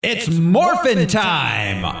It's morphin'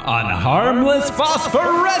 time on Harmless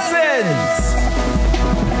Phosphorescence!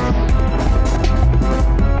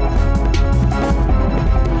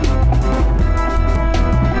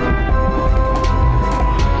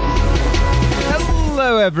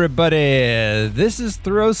 Hello, everybody. This is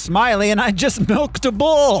Thoreau Smiley, and I just milked a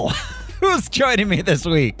bull. Who's joining me this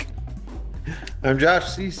week? I'm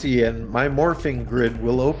Josh Cece, and my morphing grid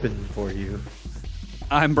will open for you.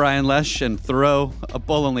 I'm Brian Lesh, and Thoreau, a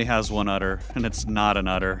bull only has one udder, and it's not an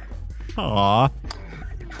udder. Aw.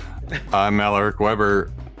 I'm Alaric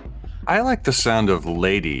Weber. I like the sound of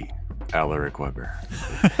Lady Alaric Weber.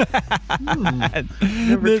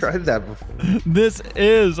 Never tried that before. This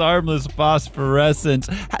is Harmless Phosphorescence.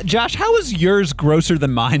 Josh, how is yours grosser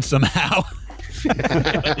than mine somehow?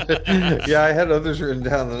 Yeah, I had others written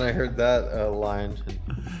down, and I heard that line.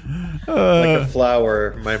 Like a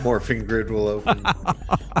flower, my morphing grid will open.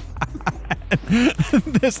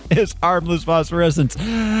 This is Harmless Phosphorescence,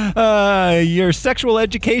 your sexual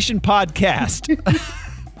education podcast,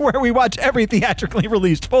 where we watch every theatrically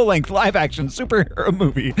released full-length live-action superhero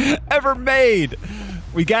movie ever made.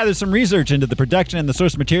 We gather some research into the production and the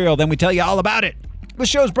source material, then we tell you all about it. The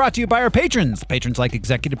show is brought to you by our patrons like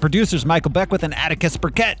executive producers Michael Beckwith and Atticus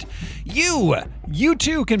Burkett. You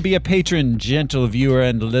too can be a patron, gentle viewer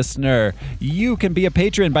and listener. You can be a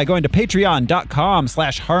patron by going to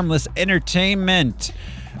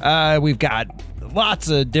patreon.com/harmlessentertainment. We've got lots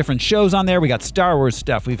of different shows on there. We got Star Wars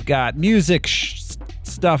stuff. We've got music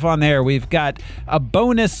stuff on there. We've got a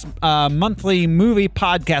bonus monthly movie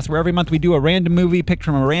podcast where every month we do a random movie picked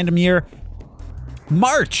from a random year.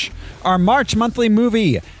 Our March monthly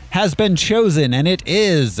movie has been chosen, and it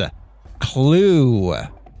is Clue.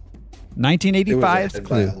 1985's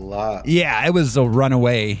Clue. By a lot. Yeah, it was a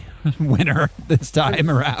runaway winner this time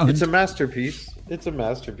around. It's a masterpiece.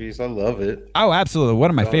 I love it. Oh, absolutely. One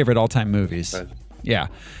of my favorite all-time movies. Yeah.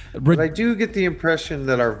 But I do get the impression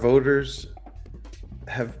that our voters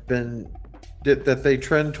have been, that they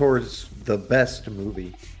trend towards the best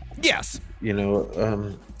movie. Yes. You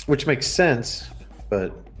know, which makes sense.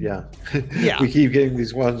 But yeah, Yeah. We keep getting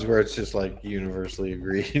these ones where it's just like universally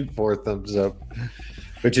agreed, 4 thumbs up,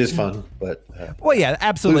 which is fun. But well, yeah,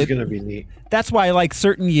 absolutely. It's going to be neat. That's why, like,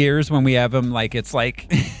 certain years when we have them, like, it's like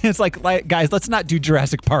guys, let's not do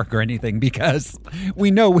Jurassic Park or anything because we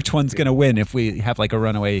know which one's going to win if we have like a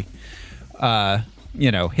runaway,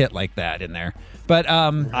 hit like that in there. But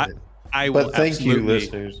I will but thank you, absolutely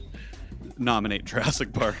listeners. nominate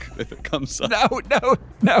Jurassic Park if it comes up.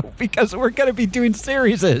 No, because we're going to be doing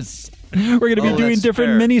series. We're going to be doing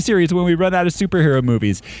different miniseries when we run out of superhero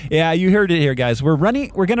movies. Yeah, you heard it here, guys. We're going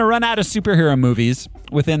to run out of superhero movies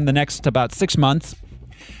within the next about 6 months,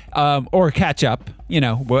 or catch up.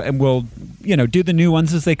 And we'll do the new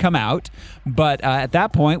ones as they come out. But at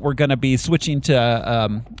that point, we're going to be switching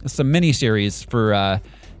to some miniseries for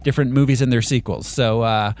different movies and their sequels.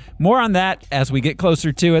 So more on that as we get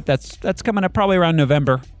closer to it. That's coming up probably around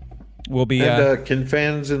November. We'll be. And can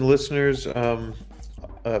fans and listeners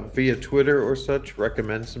via Twitter or such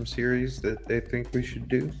recommend some series that they think we should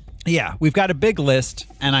do? Yeah, we've got a big list,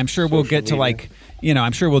 and I'm sure we'll get to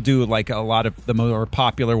I'm sure we'll do like a lot of the more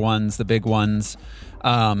popular ones, the big ones.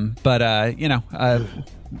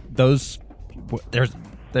 Those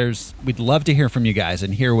we'd love to hear from you guys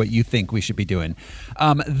and hear what you think we should be doing.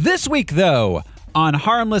 This week, though, on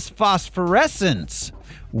Harmless Phosphorescence,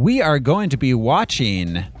 we are going to be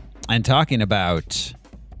watching and talking about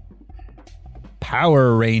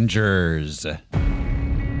Power Rangers.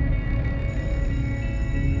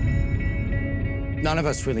 None of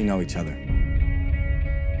us really know each other.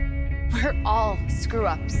 We're all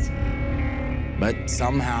screw-ups. But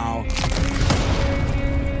somehow,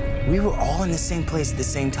 we were all in the same place at the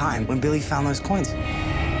same time when Billy found those coins.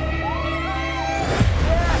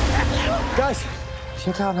 Guys,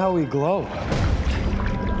 check out how we glow.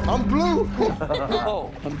 I'm blue.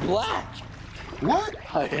 No, I'm black. What?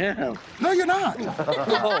 I am. No, you're not.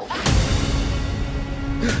 No.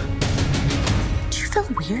 Do you feel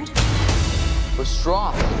weird? We're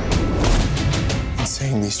strong.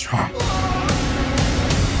 Insanely strong.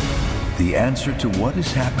 The answer to what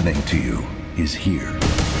is happening to you is here.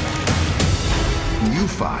 You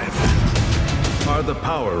 5 are the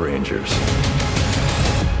Power Rangers.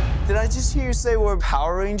 Did I just hear you say we're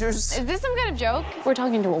Power Rangers? Is this some kind of joke? We're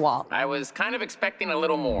talking to a wall. I was kind of expecting a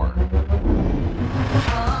little more.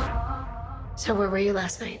 So where were you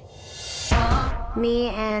last night? Me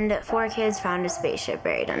and 4 kids found a spaceship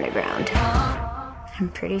buried underground. I'm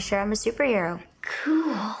pretty sure I'm a superhero.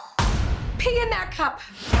 Cool. pee in that cup.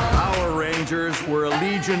 Power Rangers were a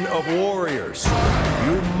legion of warriors.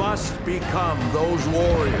 You must become those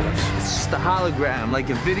warriors. It's just a hologram, like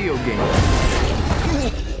a video game.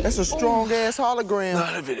 That's a strong-ass hologram.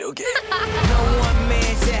 Not a video game.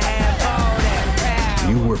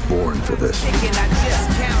 You were born for this.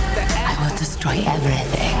 I will destroy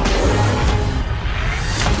everything.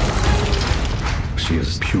 She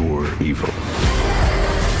is pure evil.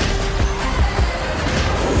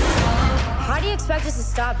 How do you expect us to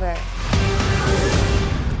stop her?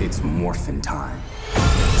 It's morphin' time.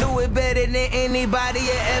 Do it better than anybody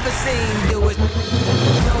you ever seen. Do it. No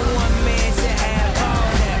one man should have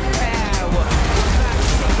all that power.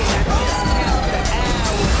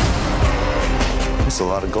 It's a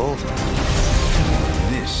lot of gold.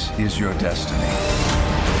 This is your destiny.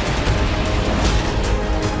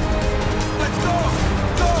 Let's go!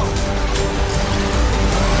 Go!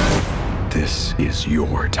 This is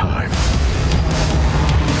your time.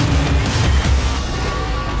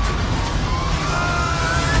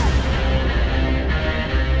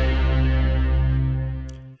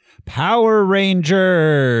 Power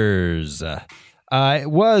Rangers. It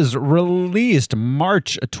was released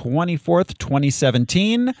March 24th,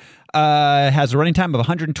 2017. Has a running time of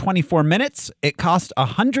 124 minutes. It cost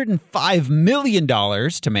 $105 million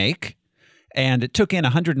to make, and it took in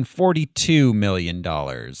 $142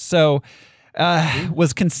 million. So,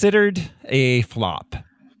 was considered a flop.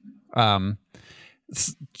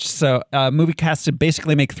 So, movie has to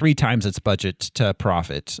basically make 3 times its budget to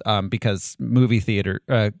profit, because movie theater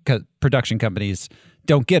production companies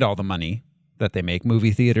don't get all the money that they make.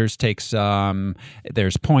 Movie theaters takes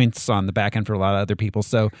there's points on the back end for a lot of other people,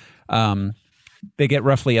 so they get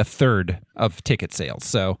roughly a third of ticket sales.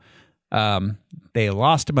 So they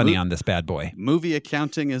lost money on this bad boy. Movie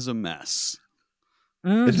accounting is a mess.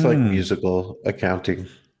 It's like musical accounting,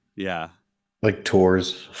 Yeah. like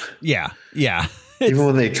tours. Yeah. Even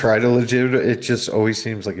when they try to legit, it just always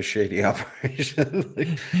seems like a shady operation. Like,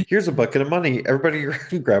 here's a bucket of money. Everybody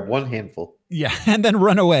grab one handful. Yeah, and then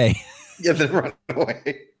run away. Yeah, then run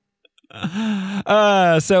away.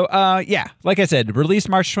 Yeah, like I said, released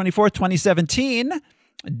March 24th, 2017.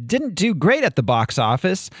 Didn't do great at the box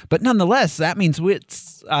office, but nonetheless, that means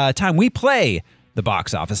it's time we play the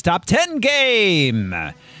box office top 10 game.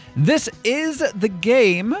 This is the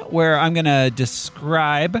game where I'm going to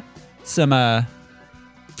describe some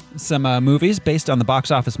movies based on the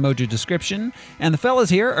box office mojo description, and the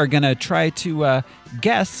fellas here are going to try to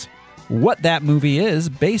guess what that movie is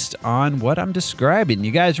based on what I'm describing.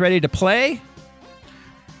 You guys ready to play?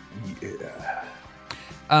 Yeah.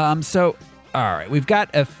 So, all right, we've got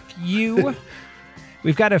a few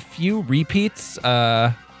repeats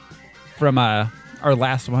from our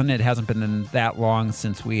last one. It hasn't been that long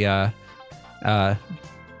since we Logan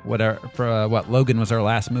was our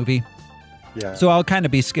last movie. Yeah. So I'll kind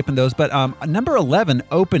of be skipping those, but number 11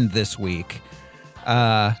 opened this week.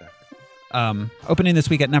 Opening this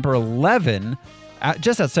week at number 11,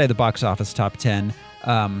 just outside the box office top 10.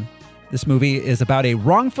 This movie is about a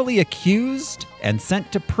wrongfully accused and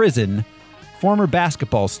sent to prison former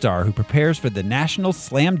basketball star who prepares for the National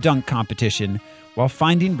Slam Dunk Competition while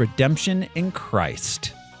finding redemption in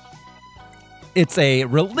Christ. It's a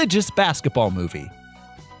religious basketball movie.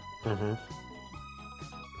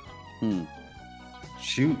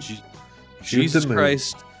 Shoot Jesus the moon.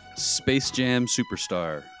 Christ, Space Jam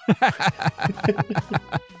Superstar.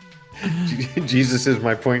 Jesus is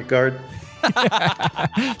my point guard.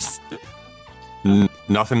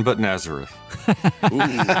 Nothing but Nazareth.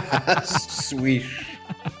 Sweet.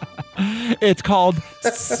 It's called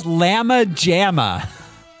Slamma Jamma.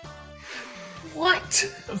 What?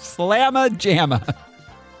 Slamma Jamma.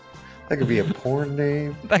 That could be a porn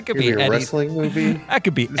name. That could be a any- wrestling movie. That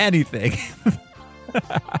could be anything.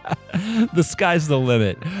 The sky's the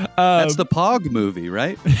limit. That's the Pog movie,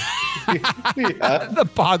 right? Yeah. The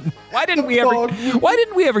Pog. Why didn't we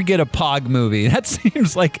ever get a Pog movie? That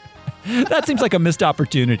seems like a missed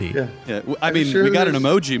opportunity. Yeah. Yeah. I I'm mean, sure we got an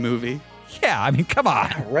there's- emoji movie. Yeah, I mean, come on.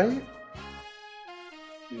 Right?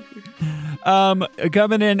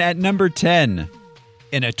 Coming in at number 10.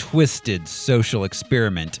 In a twisted social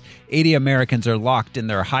experiment, 80 Americans are locked in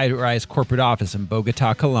their high-rise corporate office in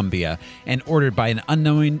Bogota, Colombia, and ordered by an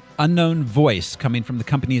unknown voice coming from the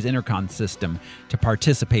company's intercom system to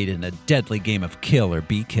participate in a deadly game of kill or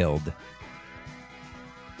be killed.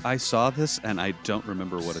 I saw this and I don't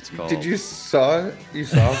remember what it's called. Did you saw it? You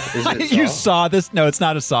saw? Is it You Saw? saw this? No, it's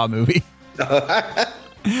not a Saw movie.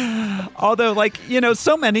 Although,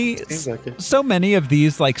 so many of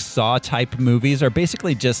these Saw type movies are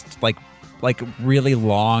basically just like really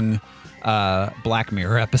long Black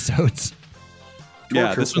Mirror episodes.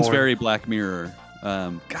 Yeah, this one's porn. very Black Mirror.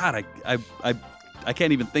 God, I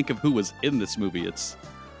can't even think of who was in this movie.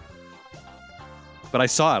 But I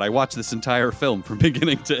saw it. I watched this entire film from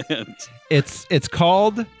beginning to end. It's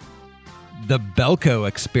called The Belko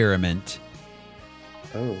Experiment.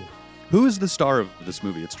 Oh. Who is the star of this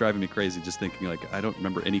movie? It's driving me crazy just thinking, like, I don't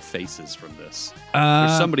remember any faces from this.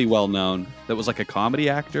 There's somebody well-known that was like a comedy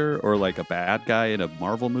actor or like a bad guy in a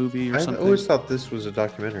Marvel movie or I something. always thought this was a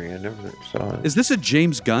documentary. I never saw it. Is this a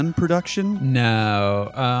James Gunn production?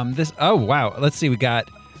 No. Oh, wow. Let's see.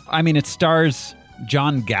 It stars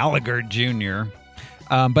John Gallagher Jr.,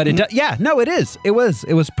 but it it is. It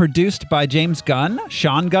was produced by James Gunn.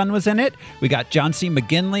 Sean Gunn was in it. We got John C.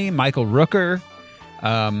 McGinley, Michael Rooker.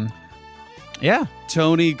 Yeah.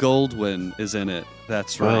 Tony Goldwyn is in it.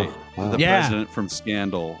 That's right. Oh, wow. The president from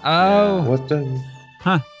Scandal. Oh.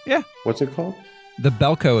 Yeah. Yeah. What's it called? The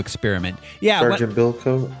Belko Experiment. Yeah. Sergeant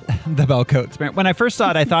Bilko? The Belko Experiment. When I first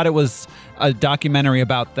saw it, I thought it was a documentary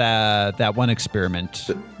about that one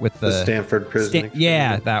experiment with the Stanford prison.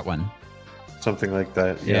 experiment. That one. Something like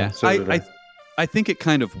that. Yeah. So I think it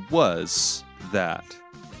kind of was that,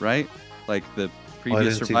 right? Like the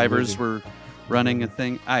previous survivors were running a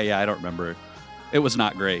thing. I don't remember. It was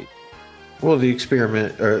not great. Well, the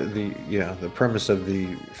experiment, or the premise of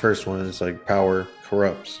the first one is like power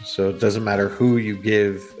corrupts. So it doesn't matter who you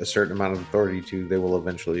give a certain amount of authority to, they will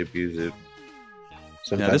eventually abuse it.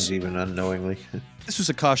 Sometimes even unknowingly. This was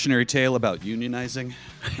a cautionary tale about unionizing,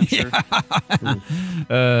 I'm sure.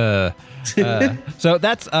 So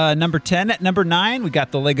that's number 10. At number 9, we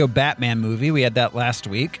got the Lego Batman movie. We had that last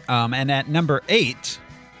week. And at number 8,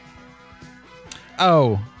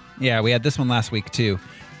 we had this one last week too.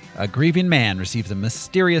 A grieving man receives a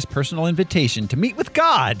mysterious personal invitation to meet with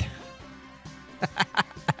God.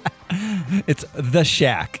 It's The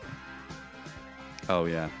Shack. Oh,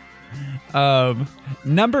 yeah.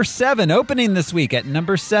 Number 7, opening this week at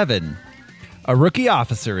number 7. A rookie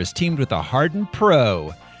officer is teamed with a hardened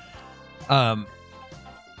pro. Though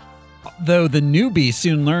the newbie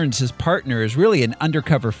soon learns his partner is really an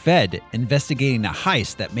undercover Fed investigating a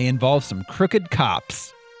heist that may involve some crooked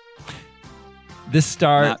cops. This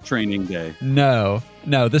star... Not Training Day. No.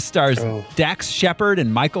 This stars Dax Shepard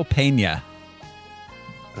and Michael Pena.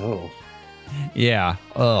 Oh. Yeah.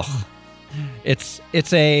 Ugh. It's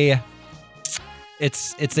a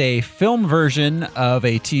film version of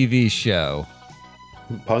a TV show.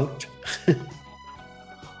 Punked?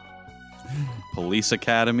 Police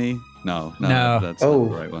Academy? No. That's not the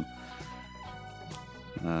right one.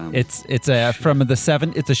 It's from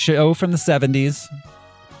the It's a show from the 70s.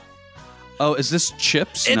 Oh, is this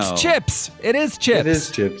Chips? It's Chips. It is Chips. It is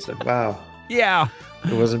Chips. Wow. Yeah.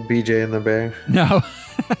 It wasn't BJ and the Bear? No.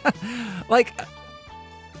 Let's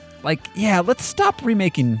stop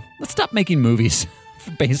making movies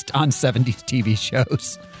based on 70s TV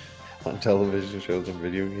shows. On television shows and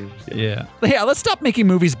video games? Yeah, let's stop making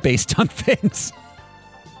movies based on things.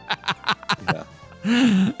 Yeah.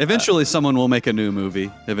 Eventually, someone will make a new movie.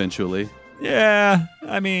 Eventually. Yeah,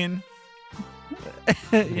 I mean...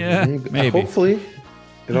 yeah, maybe. Hopefully.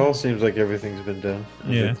 It all seems like everything's been done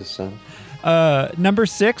under the sun. Number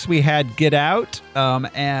 6, we had Get Out,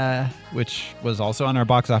 which was also on our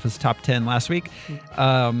box office top 10 last week. Get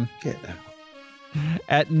Out.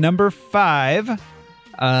 At number 5,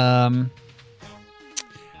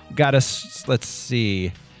 let's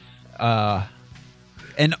see.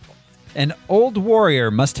 An old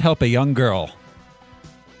warrior must help a young girl.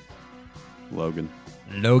 Logan.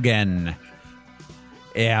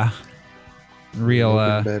 Yeah. Real,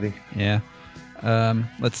 Betty. Yeah.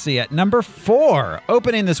 Let's see. At number 4,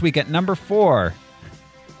 opening this week at number 4,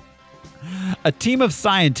 a team of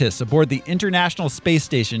scientists aboard the International Space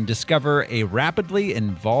Station discover a rapidly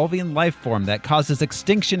evolving life form that causes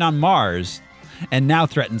extinction on Mars and now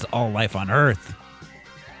threatens all life on Earth.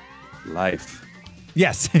 Life.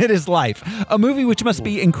 Yes, it is Life. A movie which must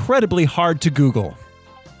be incredibly hard to Google.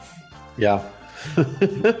 Yeah.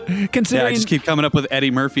 Considering, I just keep coming up with Eddie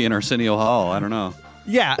Murphy and Arsenio Hall. I don't know.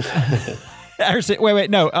 Yeah. Wait,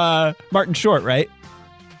 no. Martin Short, right?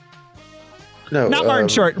 No, not Martin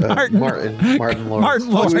Short. Martin Lawrence. Martin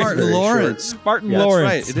Lawrence. Martin Yeah,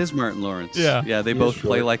 Lawrence. that's right. It is Martin Lawrence. Yeah. They both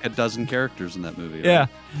play like a dozen characters in that movie. Yeah. Right?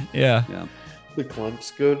 Yeah. The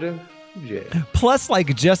clumps go to jail. Plus,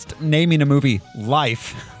 just naming a movie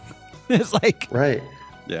Life is right.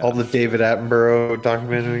 Yeah. All the David Attenborough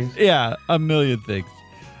documentaries. Yeah, a million things.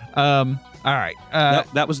 All right.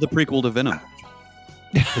 That was the prequel to Venom.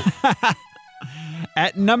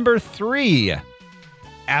 At number 3,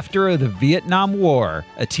 after the Vietnam War,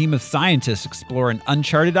 a team of scientists explore an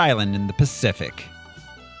uncharted island in the Pacific.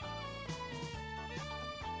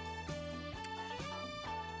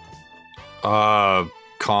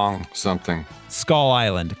 Kong something. Skull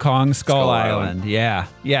Island. Kong Skull Island. Yeah.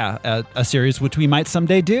 A series which we might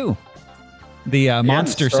someday do. The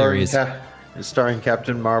monster series. Starring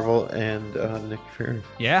Captain Marvel and Nick Fury.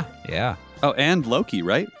 Yeah. Oh, and Loki,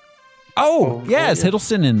 right? Oh, yes.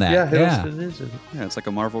 Hiddleston in that. Yeah, Hiddleston is in it. Yeah, it's like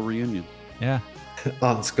a Marvel reunion. Yeah.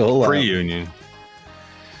 On Skull Island. Reunion.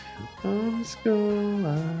 On Skull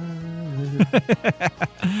Island.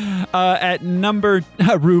 At number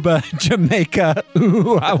Aruba, Jamaica.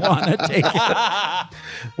 Ooh, I want to take it.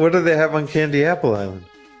 What do they have on Candy Apple Island?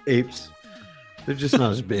 Apes. They're just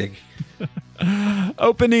not as big.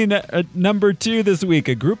 Opening at number 2 this week,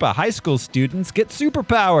 a group of high school students get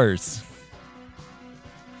superpowers.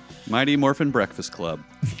 Mighty Morphin Breakfast Club.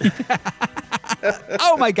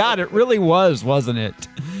 Oh my God, it really was, wasn't it?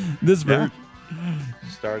 This version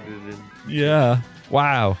started in. Yeah.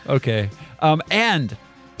 Wow. Okay. And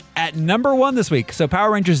at number 1 this week, so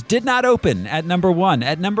Power Rangers did not open at number 1.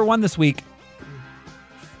 At number 1 this week,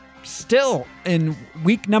 still in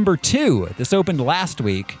week number 2. This opened last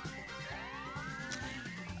week.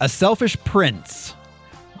 A selfish prince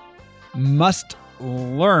must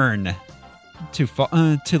learn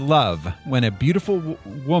to love when a beautiful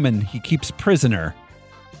woman he keeps prisoner.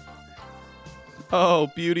 Oh,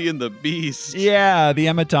 Beauty and the Beast. Yeah, the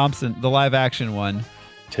Emma Thompson, the live action one.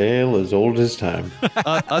 Tale as old as time.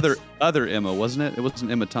 Other Emma, wasn't it? It wasn't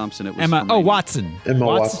Emma Thompson. It was Emma. Oh, Watson. Emma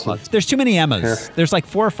Watson. There's too many Emmas. There's like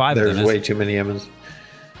 4 or 5 of them. There's way too many Emmas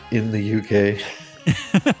in the UK.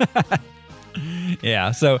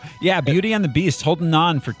 Yeah, so Beauty and the Beast holding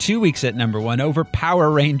on for 2 weeks at number 1 over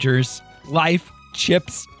Power Rangers, Life,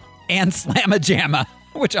 Chips, and Slamma-Jamma,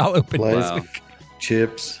 which I'll open this week.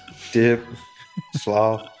 Chips, Dip,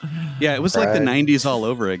 Sloth. Yeah, it was like the 90s all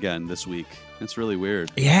over again this week. It's really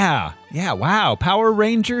weird. Yeah, wow. Power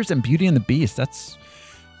Rangers and Beauty and the Beast.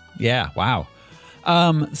 Wow.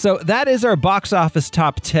 So that is our box office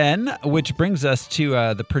top 10, which brings us to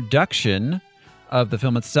the production of the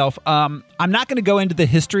film itself. I'm not going to go into the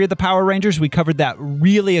history of the Power Rangers. We covered that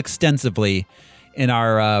really extensively in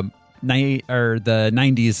our the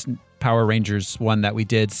 90s Power Rangers one that we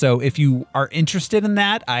did. So if you are interested in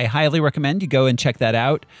that, I highly recommend you go and check that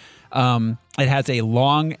out. It has a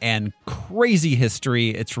long and crazy history.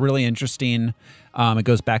 It's really interesting. It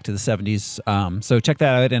goes back to the 70s. So check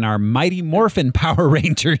that out in our Mighty Morphin Power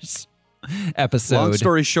Rangers episode. Long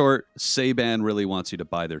story short, Saban really wants you to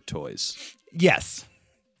buy their toys. Yes,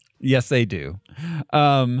 they do.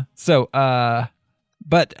 So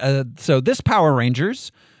this Power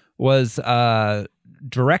Rangers was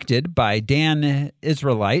directed by Dean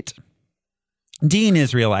Israelite.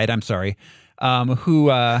 I'm sorry.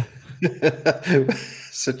 Who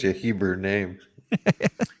such a Hebrew name.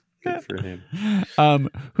 Good for him.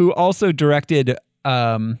 Who also directed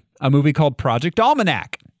a movie called Project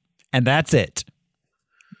Almanac, and that's it.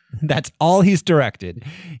 That's all he's directed.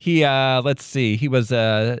 He let's see. He was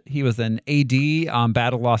an AD on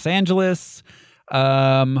Battle Los Angeles.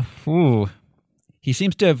 He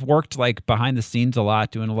seems to have worked like behind the scenes a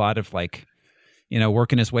lot, doing a lot of like,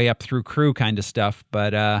 working his way up through crew kind of stuff.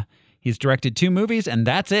 But he's directed 2 movies, and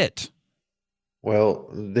that's it. Well,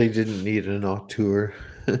 they didn't need an auteur.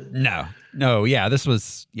 No. Yeah, this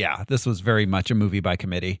was very much a movie by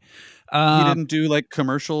committee. He didn't do like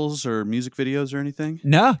commercials or music videos or anything?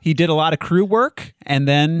 No, he did a lot of crew work, and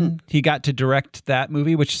then he got to direct that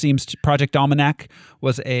movie, which seems Project Almanac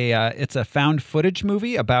was it's a found footage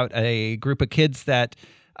movie about a group of kids that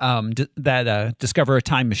discover a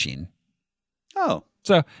time machine. Oh.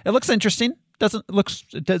 So it looks interesting. Looks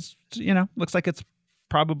like it's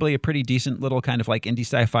probably a pretty decent little kind of like indie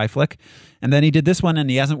sci-fi flick. And then he did this one, and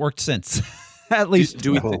he hasn't worked since. At least.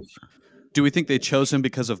 Do we think they chose him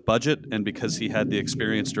because of budget and because he had the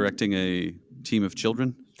experience directing a team of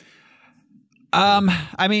children?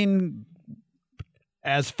 I mean,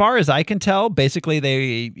 as far as I can tell, basically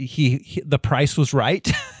the price was right,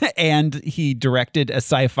 and he directed a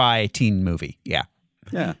sci-fi teen movie. Yeah.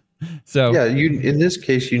 So in this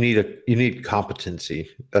case, you need competency.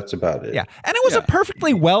 That's about it. Yeah, and it was a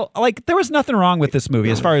perfectly there was nothing wrong with this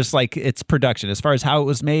movie as far as like its production, as far as how it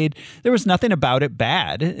was made. There was nothing about it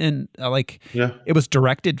bad, and it was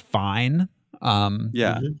directed fine. There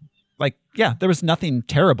was nothing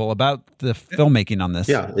terrible about the filmmaking on this.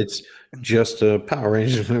 Yeah, it's just a Power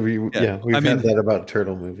Rangers movie. We've had that about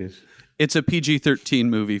turtle movies. It's a PG-13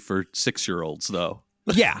 movie for 6-year-olds, though.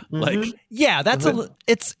 Yeah, that's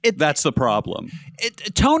that's the problem.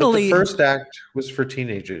 Tonally, but the first act was for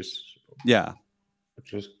teenagers. Yeah,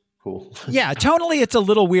 which was cool. Yeah, tonally it's a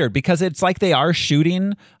little weird because it's like they are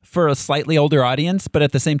shooting for a slightly older audience, but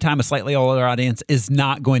at the same time, a slightly older audience is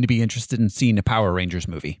not going to be interested in seeing a Power Rangers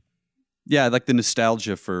movie. Yeah, like the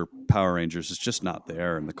nostalgia for Power Rangers is just not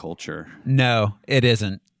there in the culture. No, it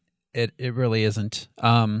isn't. It really isn't.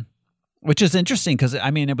 Which is interesting because,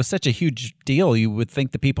 I mean, it was such a huge deal. You would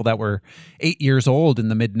think the people that were 8 years old in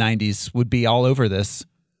the mid-90s would be all over this.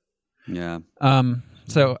 Yeah.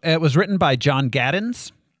 So it was written by John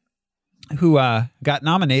Gaddens, who got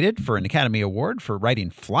nominated for an Academy Award for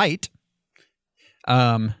writing Flight.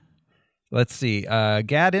 Let's see.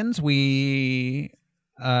 Gaddens, it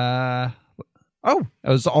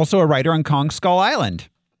was also a writer on Kong Skull Island.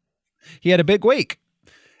 He had a big week.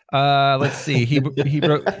 Let's see. He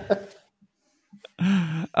wrote...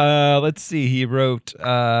 let's see. He wrote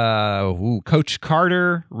Coach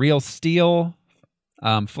Carter, Real Steel,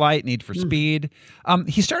 Flight, Need for Speed.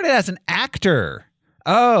 He started as an actor.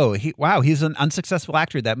 Oh, he's an unsuccessful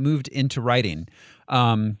actor that moved into writing.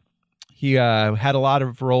 He had a lot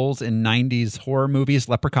of roles in 90s horror movies,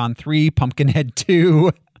 Leprechaun 3, Pumpkinhead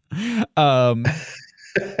 2. He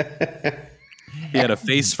had a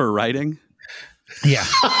face for writing. Yeah.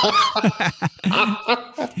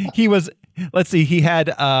 He was... Let's see. He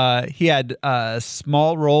had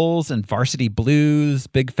small roles in Varsity Blues,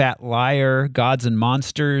 Big Fat Liar, Gods and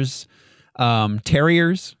Monsters,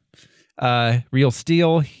 Terriers, Real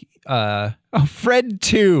Steel. Fred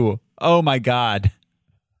 2. Oh my God!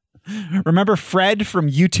 Remember Fred from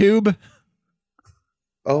YouTube?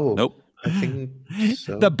 Oh, nope. I think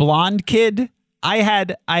so. The blonde kid. I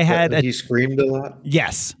had. He screamed a lot.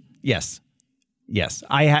 Yes.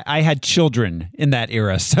 I had children in that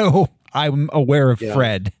era, so I'm aware of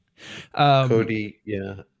Fred. Cody,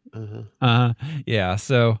 yeah. Yeah,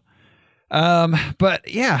 so but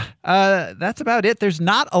yeah, that's about it. There's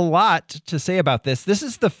not a lot to say about this. This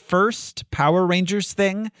is the first Power Rangers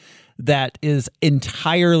thing that is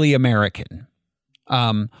entirely American.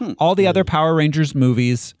 All the other Power Rangers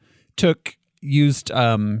movies used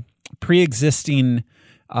pre-existing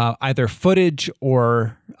either footage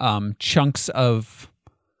or chunks of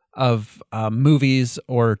movies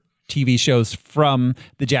or TV shows from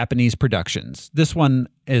the Japanese productions. This one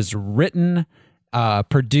is written,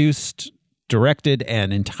 produced, directed,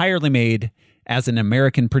 and entirely made as an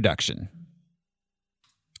American production.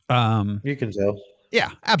 You can tell.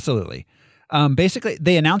 Yeah, absolutely. Basically,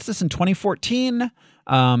 they announced this in 2014.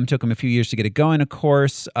 Took them a few years to get it going, of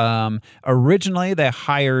course. Originally, they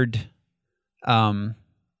hired Zach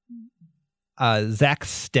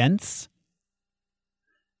Stentz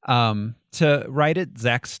to write it.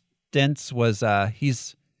 Zach Stentz was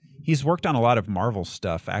he's worked on a lot of Marvel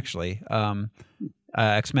stuff, actually.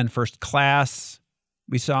 X-Men First Class,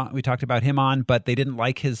 we talked about him on, but they didn't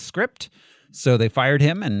like his script, so they fired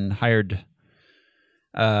him and hired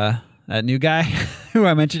that new guy who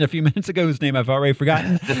I mentioned a few minutes ago, whose name I've already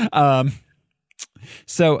forgotten.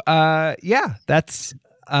 That's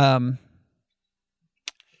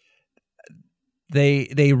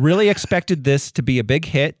they really expected this to be a big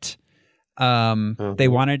hit. They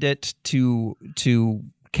wanted it to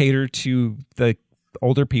cater to the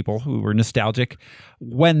older people who were nostalgic.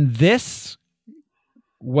 When this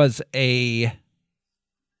was a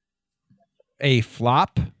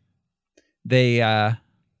flop, the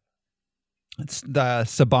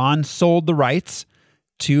Saban sold the rights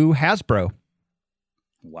to Hasbro.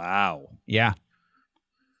 Wow. Yeah.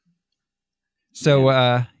 So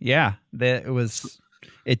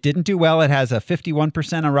it didn't do well. It has a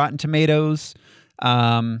 51% on Rotten Tomatoes.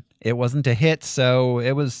 It wasn't a hit, so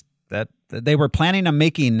it was that they were planning on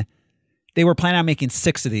making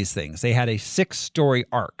 6 of these things. They had a 6-story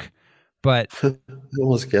arc, but I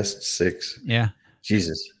almost guessed 6. Yeah.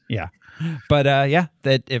 Jesus. Yeah. But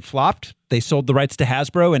that it flopped. They sold the rights to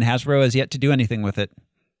Hasbro, and Hasbro has yet to do anything with it.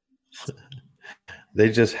 They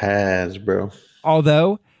just Hasbro.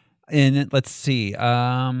 Although, let's see,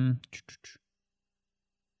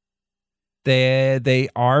 they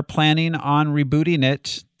are planning on rebooting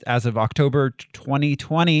it as of October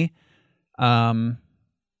 2020.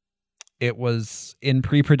 It was in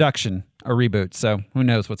pre-production, a reboot. So who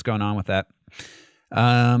knows what's going on with that?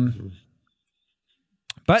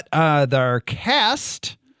 But their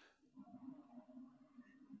cast,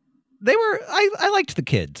 I liked the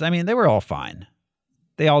kids. I mean, they were all fine.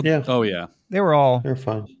 They all, oh yeah, they were all. They're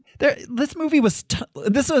fine. This movie was.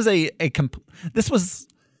 This was the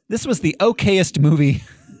okayest movie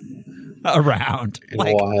around. In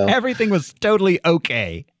a while. Everything was totally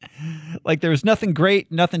okay. Like there was nothing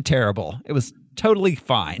great, nothing terrible. It was totally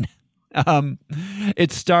fine.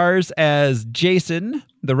 It stars as Jason,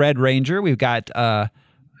 the Red Ranger. We've got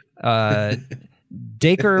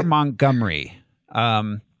Dacre Montgomery.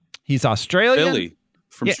 He's Australian. Billy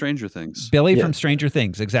from Stranger Things. Billy from Stranger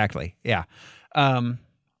Things, exactly. Yeah.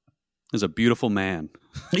 He's a beautiful man.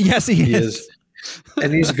 Yes, he is.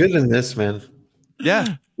 And he's good in this, man.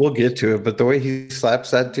 Yeah. We'll get to it, but the way he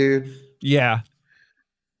slaps that dude. Yeah.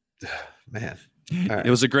 Man. It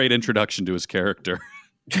was a great introduction to his character.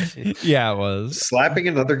 Yeah, it was. Slapping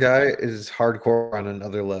another guy is hardcore on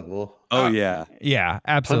another level. Oh, yeah. Yeah,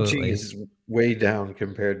 absolutely. Punching is way down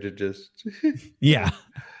compared to just... Yeah.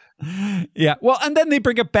 Yeah. Well, and then they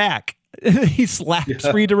bring it back. He slaps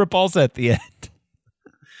Rita Repulsa at the end.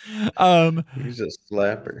 He's a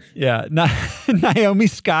slapper. Yeah. Naomi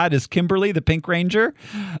Scott is Kimberly, the Pink Ranger.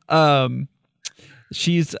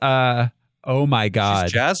 She's oh my God.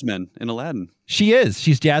 She's Jasmine in Aladdin. She is.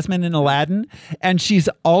 She's Jasmine in Aladdin. And she's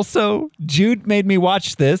also, Jude made me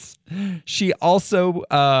watch this. She also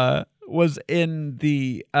was in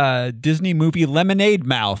the Disney movie Lemonade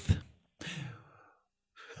Mouth,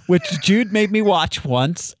 which Jude made me watch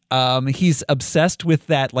once. He's obsessed with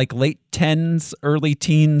that like late 10s, early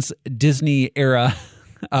teens Disney era.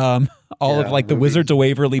 All of like the Wizards of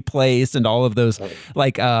Waverly Place and all of those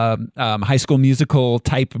like High School Musical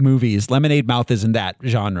type movies. Lemonade Mouth is in that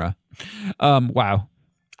genre. Wow.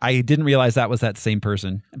 I didn't realize that was that same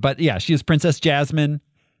person. But yeah, she is Princess Jasmine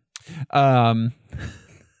in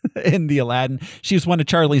the Aladdin. She was one of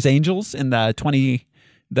Charlie's Angels in the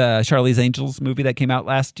Charlie's Angels movie that came out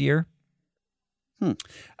last year.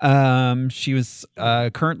 She was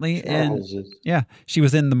currently she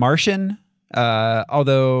was in The Martian.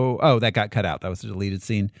 Although that got cut out. That was a deleted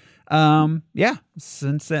scene.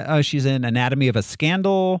 Since she's in Anatomy of a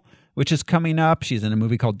Scandal, which is coming up. She's in a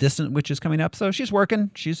movie called Distant, which is coming up. So she's working.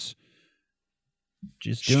 She was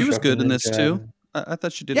good in this too. I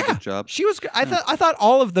thought she did a good job. She was good. I thought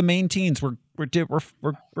all of the main teens were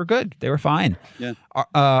good. They were fine. Yeah.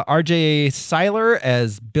 R.J. Seiler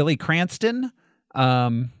as Billy Cranston.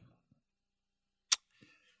 Cranston.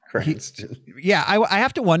 I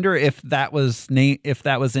have to wonder if that was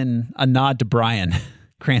in a nod to Bryan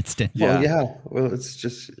Cranston. Well, it's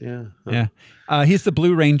just he's the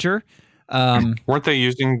Blue Ranger. Weren't they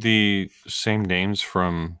using the same names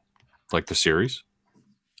from like the series?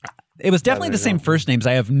 It was definitely the same first names.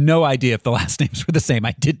 I have no idea if the last names were the same.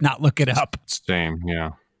 I did not look it up. Same, yeah.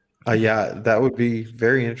 That would be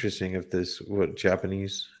very interesting if this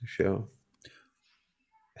Japanese show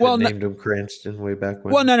named him Cranston way back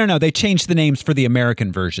when. Well, no. They changed the names for the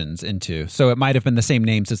American versions so it might have been the same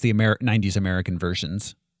names as the 90s American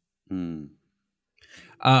versions.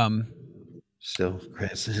 Still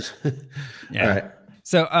Cranston. Yeah. All right.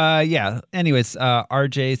 So, anyways,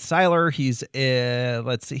 R.J. Seiler, he's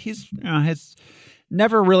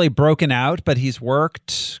never really broken out, but he's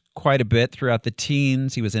worked quite a bit throughout the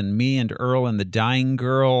teens. He was in Me and Earl and the Dying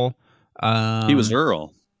Girl. He was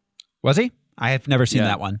Earl. Was he? I have never seen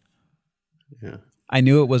that one. Yeah. I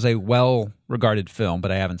knew it was a well-regarded film,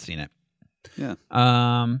 but I haven't seen it. Yeah.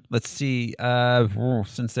 Let's see.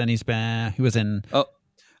 Since then, he was in...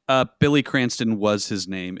 Billy Cranston was his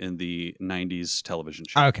name in the 90s television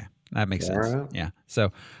show. Okay. That makes sense. Yeah.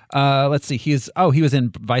 So, let's see. He was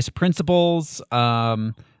in Vice Principals. He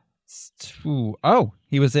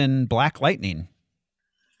was in Black Lightning.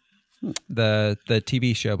 The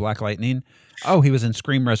TV show Black Lightning. He was in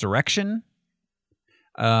Scream Resurrection.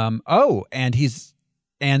 And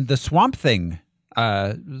the Swamp Thing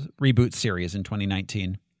reboot series in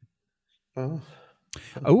 2019.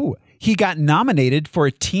 He got nominated for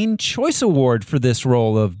a Teen Choice Award for this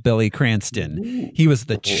role of Billy Cranston. He was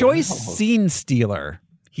the choice scene stealer.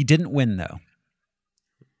 He didn't win, though.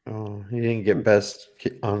 Oh, he didn't get best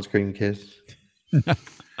on-screen kiss. That's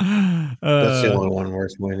the only one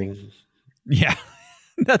worth winning. Yeah,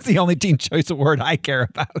 that's the only Teen Choice Award I care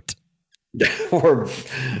about. Or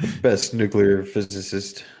best nuclear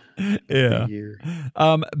physicist. Yeah.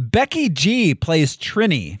 Becky G plays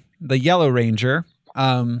Trini, the Yellow Ranger.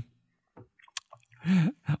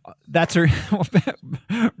 That's her.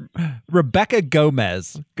 Rebecca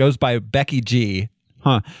Gomez goes by Becky G.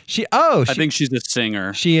 Huh? I think she's a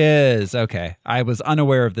singer. She is. Okay. I was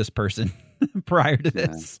unaware of this person prior to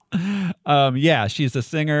this. Yeah, she's a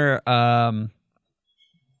singer.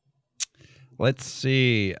 Let's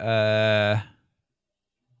see.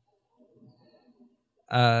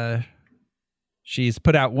 She's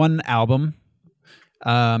put out one album.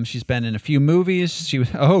 She's been in a few movies. She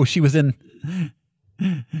was in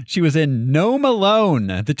Gnome Alone,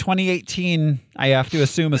 the 2018, I have to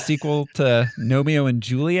assume, a sequel to Romeo and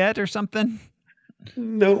Juliet or something.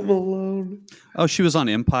 Gnome Alone. Oh, she was on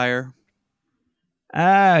Empire.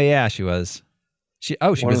 Yeah, she was.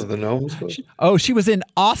 One of the gnomes. She was in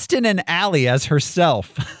Austin and Ally as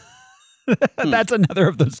herself. That's another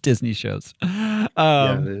of those Disney shows.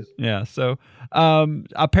 It is. Yeah. So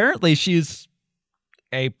apparently she's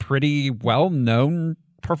a pretty well-known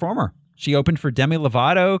performer. She opened for Demi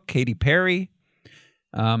Lovato, Katy Perry.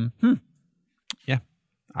 Yeah.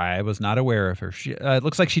 I was not aware of her. She it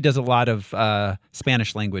looks like she does a lot of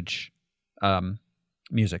Spanish language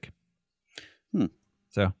music.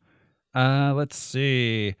 So let's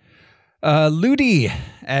see. Ludi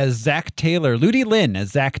as Zach Taylor. Ludi Lin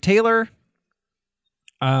as Zach Taylor.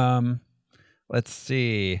 Let's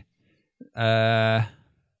see. Mortal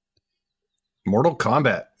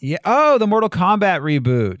Kombat. Yeah. Oh, the Mortal Kombat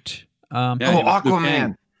reboot.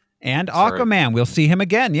 Aquaman. And Aquaman. We'll see him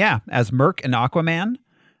again. Yeah, as Merc and Aquaman.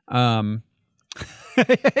 You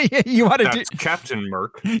want to do Captain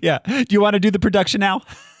Merc? Yeah. Do you want to do the production now?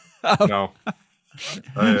 No.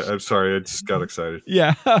 I'm sorry. I just got excited.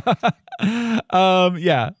 Yeah.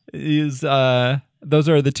 Yeah. He's those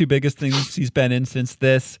are the two biggest things he's been in since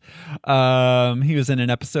this. He was in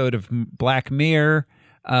an episode of Black Mirror.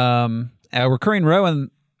 A recurring role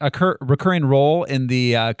in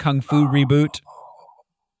the Kung Fu reboot.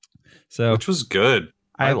 So, which was good.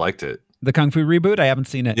 I liked it. The Kung Fu reboot. I haven't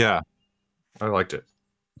seen it. Yeah, I liked it.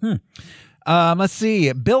 Let's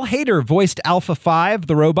see. Bill Hader voiced Alpha 5,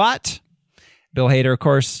 the robot. Bill Hader, of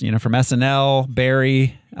course, from SNL,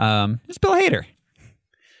 Barry. It's Bill Hader.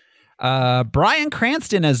 Bryan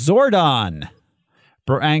Cranston as Zordon.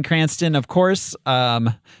 Bryan Cranston, of course,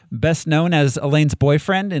 best known as Elaine's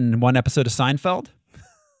boyfriend in one episode of Seinfeld.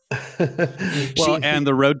 And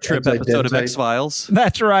the road trip episode of X-Files.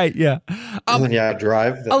 That's right, yeah.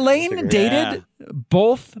 Drive. Elaine dated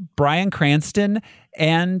both Bryan Cranston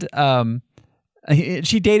and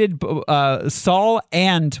she dated Saul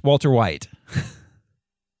and Walter White.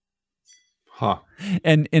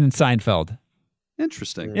 And in Seinfeld.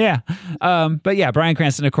 Interesting. Yeah. But yeah, Bryan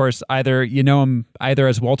Cranston, of course, either you know him either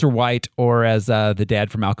as Walter White or as the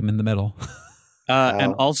dad from Malcolm in the Middle.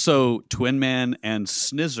 And also Twin Man and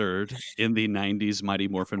Snizzard in the 90s Mighty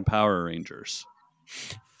Morphin Power Rangers.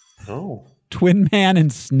 Oh. Twin Man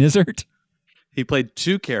and Snizzard? He played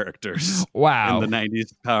two characters. Wow. In the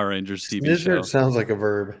 90s Power Rangers TV show. Snizzard sounds like a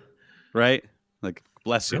verb. Right? Like,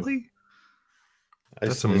 bless you. Really?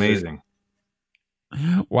 That's amazing.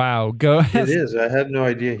 Wow. Go ahead. It is. I had no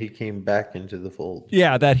idea he came back into the fold.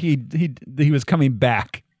 Yeah, that he was coming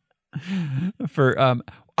back for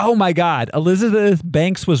oh my God, Elizabeth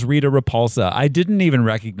Banks was Rita Repulsa. I didn't even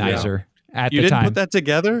recognize her at the time. You didn't put that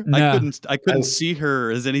together? No. I couldn't see her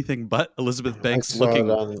as anything but Elizabeth Banks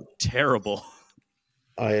looking terrible.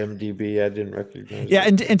 IMDb, I didn't recognize. Yeah,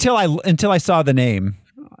 until I saw the name,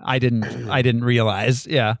 I didn't realize.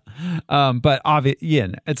 Yeah, but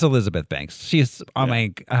obviously, it's Elizabeth Banks. She's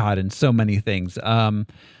my God in so many things.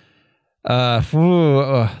 Let's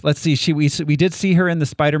see. We did see her in the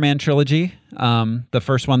Spider-Man trilogy. The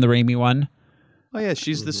first one, the Raimi one. Oh yeah,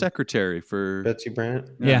 she's the secretary for Betsy Brandt.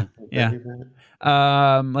 Yeah.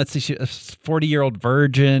 Let's see. She's a 40-year-old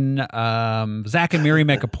virgin. Zach and Miri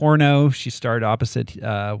make a porno. She starred opposite.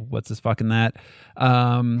 What's this fucking that?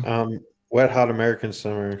 Wet Hot American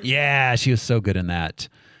Summer. Yeah, she was so good in that.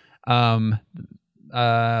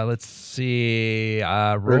 Let's see.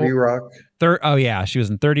 30 Rock. Oh yeah, she was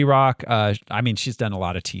in 30 Rock. I mean, she's done a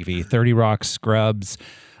lot of TV. 30 Rock, Scrubs,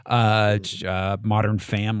 Modern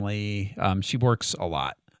Family. She works a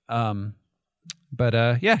lot. But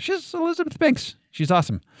yeah, she's Elizabeth Banks. She's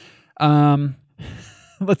awesome.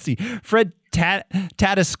 Let's see. Fred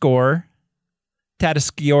Tatasciore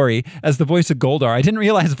as the voice of Goldar. I didn't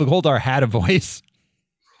realize the Goldar had a voice.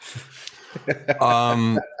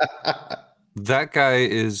 That guy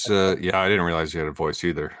is I didn't realize he had a voice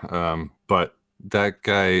either. But that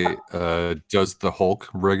guy does the Hulk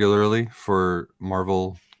regularly for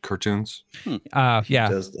Marvel cartoons. Yeah,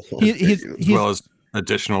 he's as well as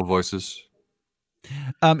additional voices.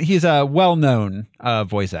 He's a well-known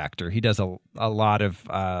voice actor. He does a lot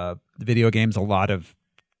of video games, a lot of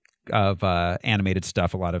animated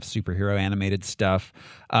stuff, a lot of superhero animated stuff.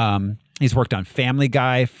 He's worked on Family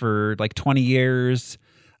Guy for like 20 years.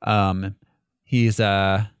 He's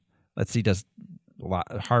does a lot.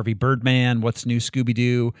 Harvey Birdman, What's New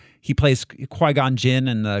Scooby-Doo. He plays Qui-Gon Jinn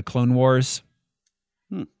in the Clone Wars.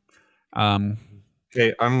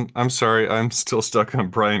 Hey, I'm sorry. I'm still stuck on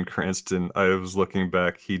Bryan Cranston. I was looking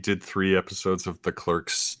back. He did 3 episodes of the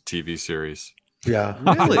Clerks TV series. Yeah.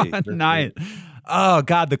 Really? Nice. Oh,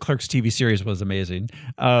 God, the Clerks TV series was amazing.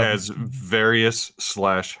 As various /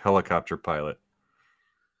 helicopter pilot.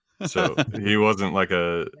 So he wasn't like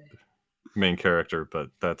a main character, but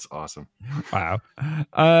that's awesome. Wow.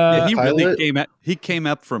 Yeah, he really Pilot? came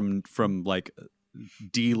up from like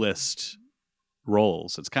D-list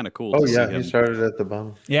roles. It's kind of cool. Oh to yeah, see he him. started at the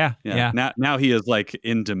bottom. Yeah. Now he is like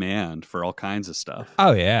in demand for all kinds of stuff.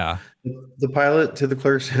 Oh yeah. The pilot to the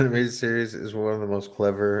Clerks animated series is one of the most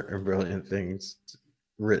clever and brilliant things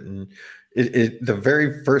written. The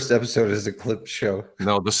very first episode is a clip show.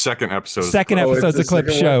 No, the second episode. Second episode's a clip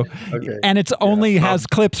show, and it's only has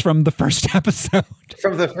clips from the first episode.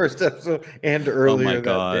 From the first episode and earlier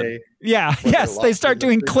that day. Yeah. Yes, they start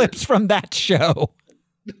doing clips from that show.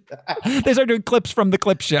 They start doing clips from the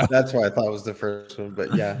clip show. That's why I thought it was the first one,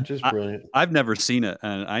 but yeah, just brilliant. I've never seen it,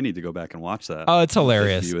 and I need to go back and watch that. Oh, it's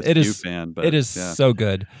hilarious. It is so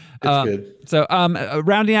good. It's good. So,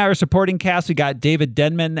 rounding out our supporting cast, we got David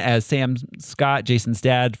Denman as Sam Scott, Jason's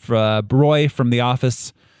dad, Roy from The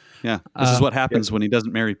Office. Yeah, this is what happens when he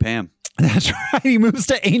doesn't marry Pam. That's right. He moves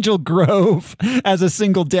to Angel Grove as a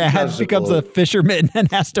single dad, becomes a fisherman,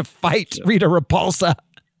 and has to fight Rita Repulsa.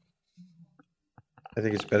 I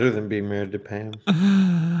think it's better than being married to Pam.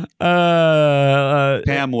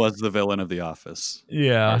 Pam was the villain of The Office.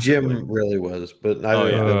 Yeah. Jim really was, but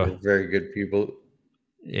neither of them were very good people.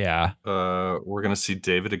 Yeah. We're going to see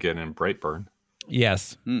David again in Brightburn.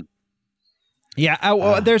 Yes.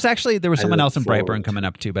 Yeah. There was someone else in Brightburn coming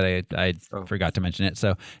up too, but I forgot to mention it,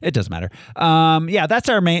 so it doesn't matter. Yeah, that's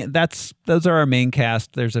our main. Those are our main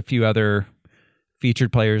cast. There's a few other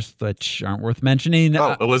featured players which aren't worth mentioning.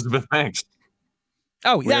 Elizabeth Banks.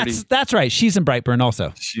 Oh, that's right. She's in Brightburn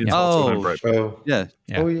also. She's also in Brightburn. Yeah.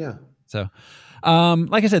 Oh, yeah. So,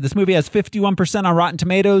 like I said, this movie has 51% on Rotten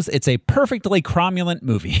Tomatoes. It's a perfectly cromulent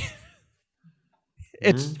movie.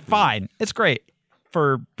 It's fine. It's great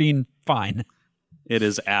for being fine. It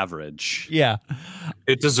is average. Yeah.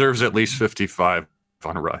 It deserves at least 55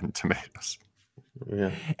 on Rotten Tomatoes. Yeah.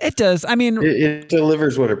 It does. I mean, it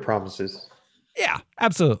delivers what it promises. Yeah,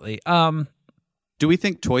 absolutely. Do we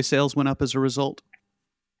think toy sales went up as a result?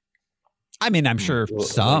 I mean, I'm sure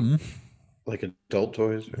some. Like adult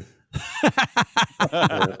toys?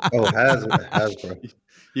 Hasbro.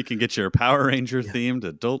 You can get your Power Ranger themed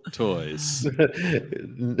adult toys.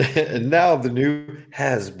 And now the new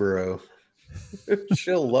Hasbro.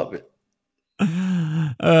 She'll love it.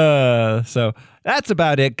 So that's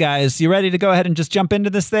about it, guys. You ready to go ahead and just jump into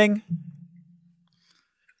this thing?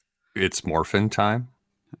 It's morphin time.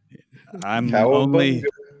 I'm only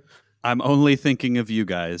thinking of you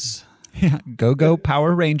guys. Yeah, go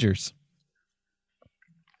Power Rangers.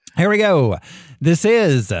 Here we go. This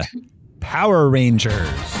is Power Rangers.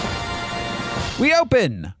 We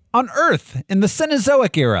open on Earth in the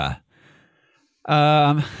Cenozoic era.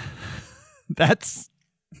 That's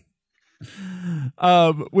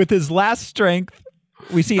with his last strength.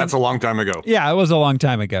 We see that's a long time ago. Yeah, it was a long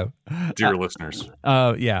time ago. Dear listeners.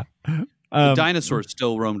 Yeah. The dinosaurs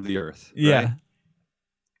still roamed the Earth. Right? Yeah.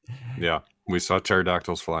 Yeah. We saw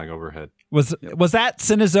pterodactyls flying overhead. Was that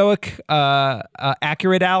Cenozoic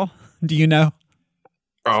accurate, Al? Do you know?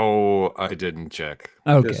 Oh, I didn't check.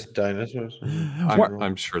 Okay. Just dinosaurs.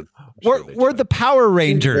 I'm sure. We're the Power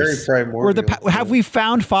Rangers. Very primordial. Have we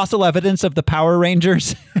found fossil evidence of the Power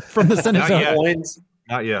Rangers from the Cenozoic?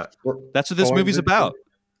 Not yet. That's what this movie's about.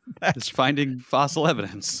 It's finding fossil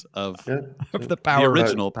evidence of the Power the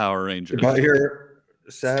original Power Rangers. About your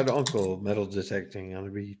sad uncle metal detecting on a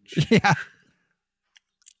beach. Yeah.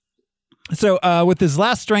 So with his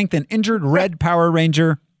last strength, an injured red Power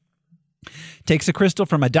Ranger takes a crystal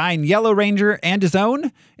from a dying Yellow Ranger and his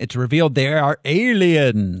own. It's revealed they are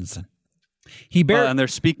aliens. And they're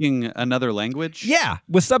speaking another language? Yeah,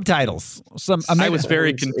 with subtitles. I was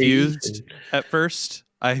very confused at first.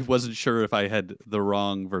 I wasn't sure if I had the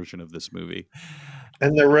wrong version of this movie.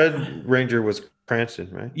 And the Red Ranger was Cranston,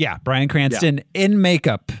 right? Yeah, Bryan Cranston in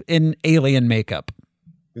makeup, in alien makeup.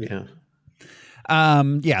 Yeah.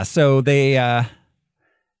 Yeah, so they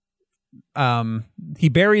he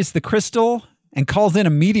buries the crystal and calls in a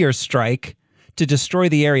meteor strike to destroy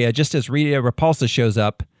the area just as Rita Repulsa shows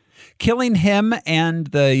up, killing him and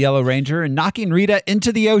the Yellow Ranger and knocking Rita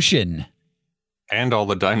into the ocean. And all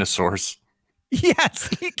the dinosaurs. Yes,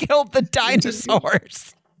 he killed the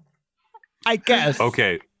dinosaurs. I guess.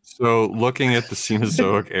 Okay, so looking at the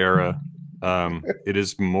Cenozoic era, it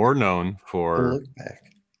is more known for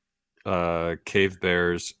cave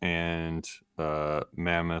bears and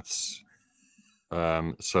mammoths.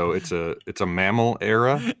 So it's a mammal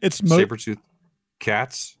era. It's saber-toothed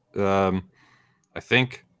cats. I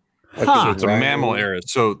think. Huh. So it's a mammal era.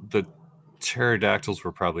 So the pterodactyls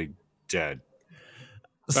were probably dead.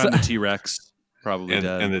 And the T-Rex probably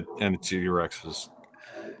dead. And the T-Rex was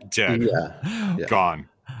dead. Yeah. Gone.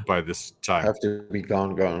 by this time. Have to be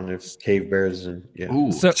gone if cave bears and Ooh,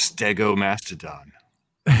 Stegomastodon.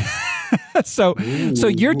 So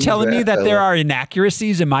you're telling me that there are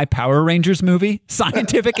inaccuracies in my Power Rangers movie?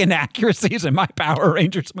 Scientific inaccuracies in my Power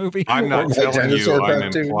Rangers movie? I'm not telling you,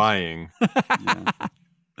 I'm implying.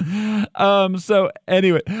 So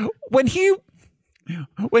anyway, when he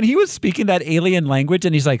was speaking that alien language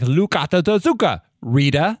and he's like, Lukata Tozuka,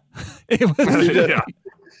 Rita. It was Rita.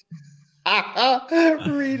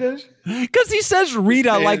 Because he says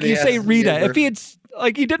Rita like you say Rita. If he had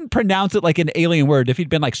like he didn't pronounce it like an alien word. If he'd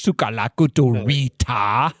been like Sukalakutu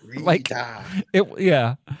Rita, like it,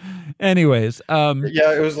 yeah. Anyways,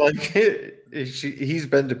 yeah, it was like he's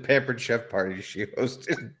been to Pampered Chef parties she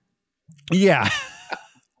hosted. Yeah,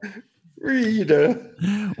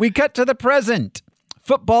 Rita. We cut to the present.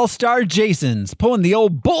 Football star Jason's pulling the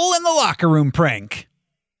old bull in the locker room prank.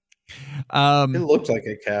 It looked like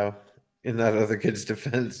a cow. In that other kid's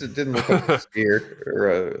defense, it didn't look like a steer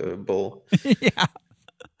or a bull. Yeah.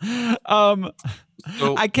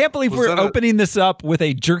 I can't believe we're opening this up with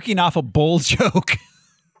a jerking off a bull joke.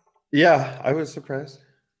 Yeah, I was surprised.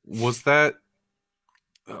 Was that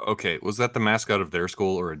okay? Was that the mascot of their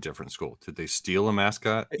school or a different school? Did they steal a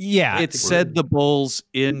mascot? Yeah, it said the Bulls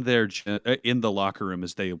in the locker room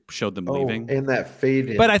as they showed them leaving. And that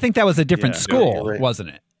faded. But I think that was a different school, right. Wasn't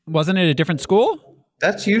it? Wasn't it a different school?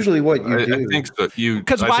 That's usually what you do. I think so. I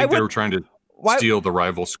think they were trying to steal the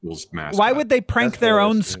rival school's mascot. Why would they prank their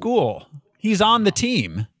own school? He's on the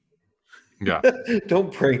team. Yeah.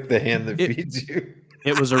 Don't prank the hand that feeds you.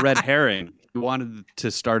 It was a red herring. He wanted to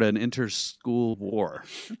start an inter-school war.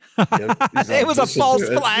 It was a false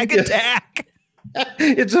flag attack.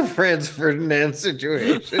 It's a Franz Ferdinand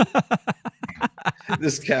situation.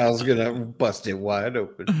 This cow's gonna bust it wide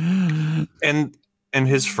open. And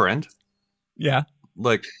his friend? Yeah.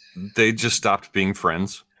 Like they just stopped being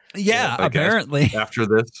friends. Yeah, apparently. After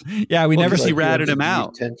this. Yeah, we never he ratted him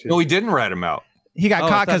out. No, he didn't rat him out. He got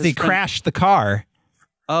caught because he crashed the car.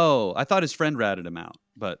 Oh, I thought his friend ratted him out,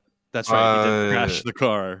 but that's right. He didn't crash the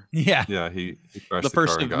car. Yeah. Yeah, he crashed the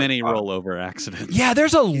first of many rollover accidents. Yeah,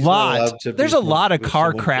 there's a lot. There's a lot of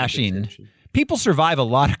car crashing. People survive a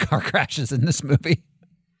lot of car crashes in this movie.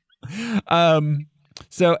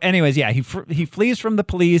 So anyways, yeah, he flees from the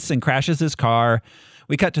police and crashes his car.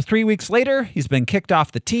 We cut to 3 weeks later. He's been kicked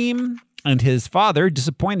off the team, and his father,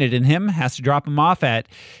 disappointed in him, has to drop him off at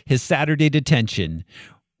his Saturday detention,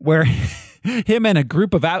 where him and a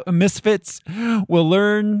group of misfits will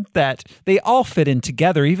learn that they all fit in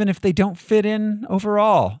together, even if they don't fit in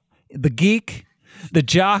overall. The geek, the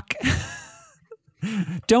jock.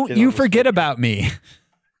 Don't you forget about me.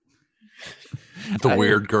 The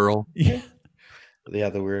weird girl. Yeah,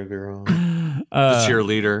 the weird girl. The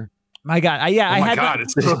cheerleader. My God, I had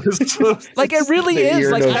like it really The is.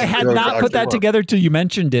 Like ear I had knows not put that Dr. together till you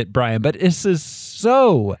mentioned it, Brian. But this is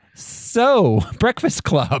so Breakfast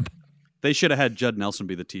Club. They should have had Judd Nelson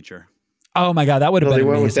be the teacher. Oh my God, that would have been They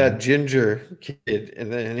amazing. went with that ginger kid,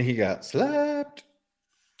 and then he got slapped.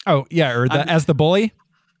 Oh yeah, or as the bully.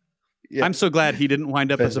 Yeah. I'm so glad he didn't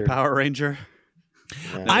wind up as a Power Ranger.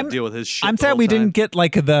 I'm deal with his shit. I'm sad we didn't get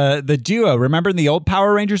like the duo. Remember in the old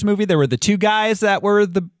Power Rangers movie, there were the two guys that were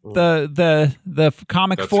the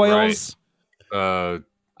comic That's foils. Right.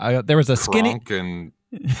 There was a skinny and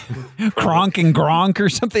Kronk and Gronk or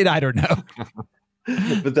something. I don't know.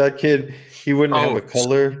 But that kid, he wouldn't have a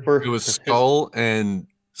color for it was Skull and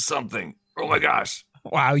something. Oh my gosh!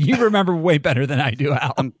 Wow, you remember way better than I do,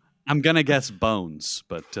 Al. I'm gonna guess Bones,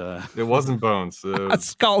 but it wasn't Bones.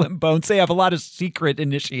 Skull and Bones. They have a lot of secret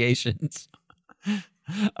initiations.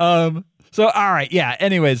 So all right, yeah.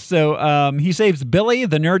 Anyways, so he saves Billy,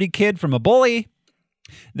 the nerdy kid, from a bully.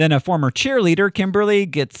 Then a former cheerleader, Kimberly,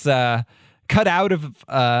 gets cut out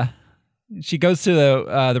of. She goes to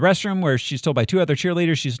the restroom where she's told by two other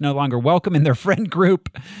cheerleaders she's no longer welcome in their friend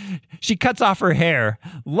group. She cuts off her hair.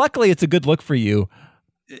 Luckily, it's a good look for you.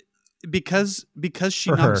 Because she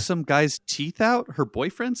knocked some guy's teeth out, her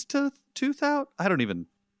boyfriend's tooth out. I don't even.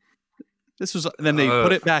 This was then they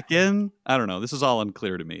put it back in. I don't know. This is all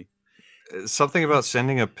unclear to me. Something about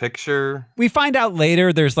sending a picture. We find out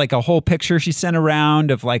later there's like a whole picture she sent around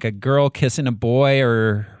of like a girl kissing a boy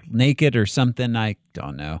or naked or something. I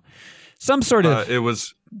don't know. Some sort of. It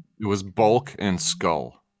was Bulk and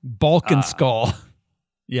Skull. Bulk and Skull.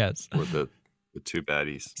 Yes. Were the two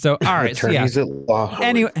baddies. So all right. So, yeah.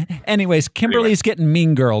 Anyways, Kimberly's getting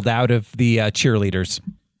mean girled out of the cheerleaders.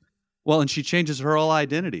 Well, and she changes her whole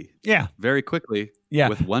identity. Yeah. Very quickly. Yeah.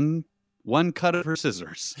 With one cut of her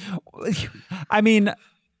scissors. I mean,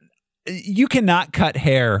 You cannot cut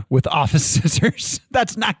hair with office scissors.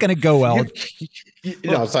 That's not going to go well.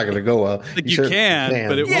 No, it's not going to go well. Like you can,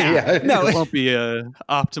 but it won't be an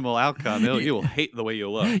optimal outcome. You will hate the way you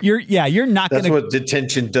look. You're not going to. That's what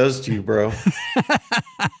detention does to you, bro.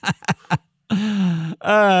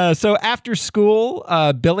 So after school,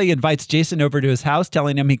 Billy invites Jason over to his house,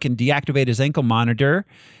 telling him he can deactivate his ankle monitor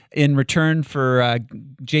in return for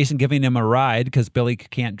Jason giving him a ride because Billy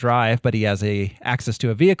can't drive, but he has access to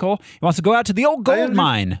a vehicle. He wants to go out to the old gold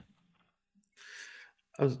mine.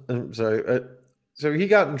 I'm sorry. So he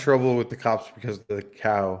got in trouble with the cops because of the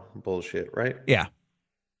cow bullshit, right? Yeah.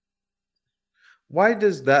 Why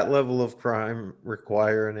does that level of crime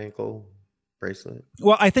require an ankle bracelet?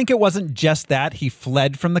 Well, I think it wasn't just that. He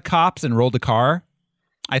fled from the cops and rolled a car.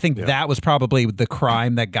 I think that was probably the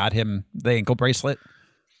crime that got him the ankle bracelet.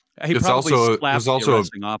 He probably slapped the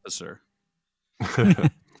arresting officer.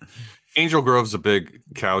 Angel Grove's a big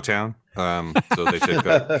cow town, so they take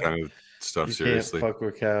that kind of stuff seriously. Can't fuck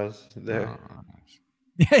with cows there.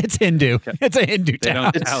 It's Hindu. It's a Hindu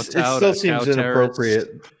town. It still seems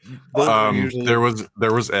inappropriate. There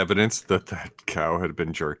was evidence that cow had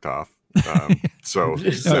been jerked off. So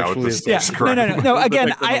now no.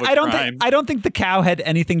 Again, I don't think the cow had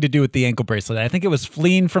anything to do with the ankle bracelet. I think it was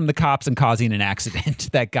fleeing from the cops and causing an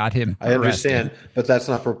accident that got him arrested. I understand, but that's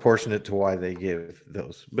not proportionate to why they give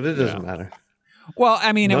those. But it doesn't matter. Well,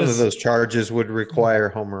 I mean, none of those charges would require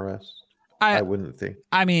home arrest. I wouldn't think.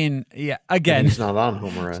 I mean, yeah, again. And he's not on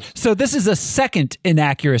home arrest. So this is a second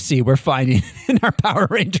inaccuracy we're finding in our Power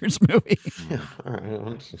Rangers movie. Yeah, all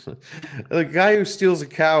right. The guy who steals a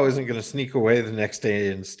cow isn't going to sneak away the next day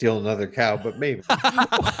and steal another cow, but maybe.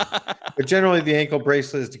 But generally, the ankle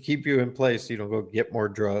bracelet is to keep you in place so you don't go get more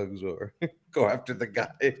drugs or go after the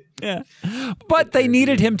guy. Yeah. But they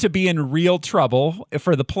needed him to be in real trouble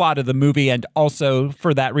for the plot of the movie and also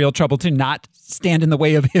for that real trouble to not stand in the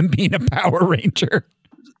way of him being a Power Ranger.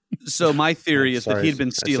 So my theory is that he'd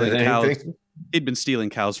been stealing cows. He'd been stealing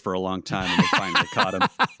cows for a long time, and they finally caught him.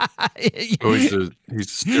 He's a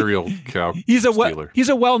serial cow stealer. He's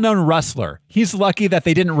a well-known rustler. He's lucky that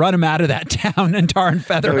they didn't run him out of that town and tar and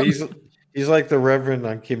feather him. He's like the Reverend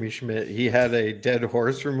on Kimmy Schmidt. He had a dead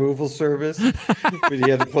horse removal service, but he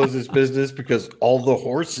had to close his business because all the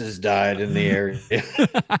horses died in the area.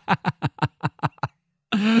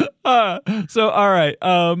 All right.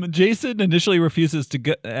 Jason initially refuses to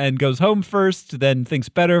go and goes home first, then thinks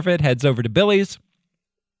better of it, heads over to Billy's.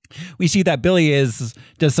 We see that Billy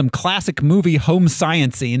does some classic movie home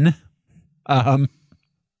sciencing.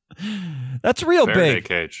 That's real Faraday big.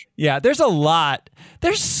 Cage. Yeah, there's a lot.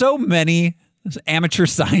 There's so many amateur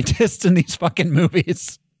scientists in these fucking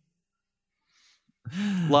movies.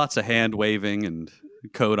 Lots of hand waving and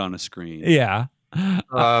code on a screen. Yeah.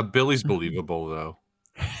 Billy's believable though.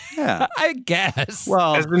 Yeah, I guess.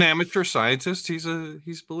 Well, as an amateur scientist,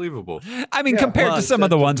 he's believable. I mean, compared to some of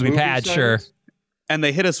the ones we've had, sure. And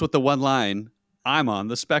they hit us with the one line, "I'm on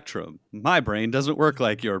the spectrum. My brain doesn't work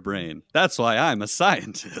like your brain. That's why I'm a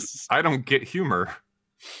scientist. I don't get humor."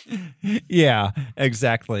 Yeah,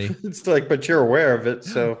 exactly. It's like, but you're aware of it.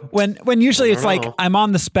 So when usually it's like, I'm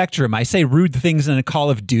on the spectrum. I say rude things in a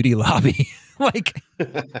Call of Duty lobby. Like.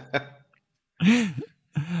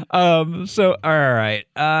 So all right.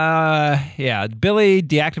 Yeah, Billy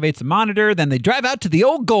deactivates the monitor, then they drive out to the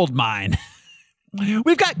old gold mine.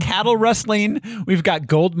 We've got cattle rustling, we've got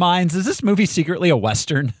gold mines. Is this movie secretly a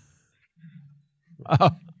Western? Yeah,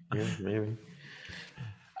 maybe.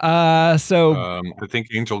 I think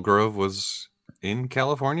Angel Grove was in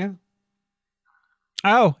California.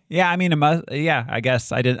 Oh, yeah. I mean, yeah, I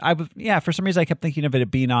guess I did. For some reason, I kept thinking of it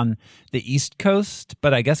being on the East Coast,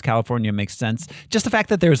 but I guess California makes sense. Just the fact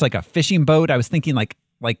that there's like a fishing boat, I was thinking like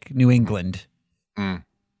New England,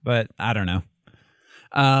 but I don't know.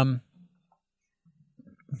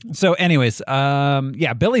 So anyways,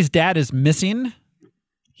 Billy's dad is missing.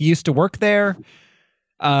 He used to work there.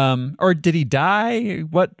 Or did he die?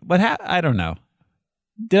 What happened? I don't know.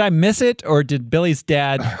 Did I miss it, or did Billy's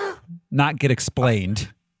dad not get explained?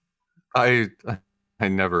 I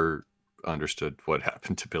never understood what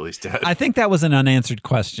happened to Billy's dad. I think that was an unanswered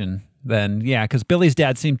question then. Yeah, because Billy's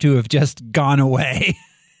dad seemed to have just gone away.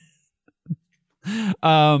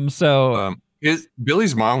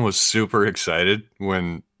 Billy's mom was super excited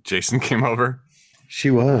when Jason came over.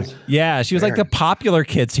 She was. Yeah, she was like the popular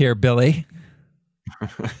kids here, Billy.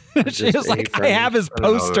 She was like, I have his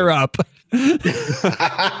poster up.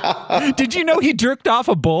 Did you know he jerked off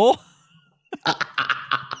a bull?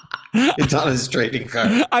 It's on his trading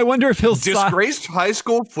card. I wonder if he'll disgraced high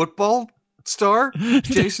school football star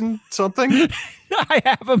Jason something. I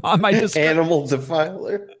have him on my animal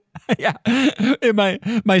defiler. Yeah, in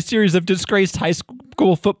my series of disgraced high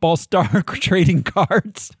school football star trading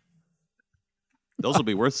cards. Those will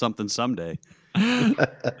be worth something someday.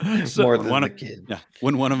 More than the kid. Yeah,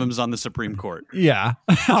 when one of them's on the Supreme Court. Yeah.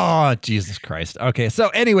 Oh, Jesus Christ. Okay. So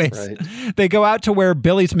anyways, they go out to where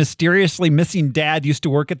Billy's mysteriously missing dad used to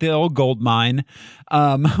work at the old gold mine.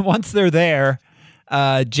 Once they're there,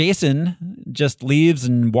 Jason just leaves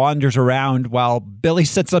and wanders around while Billy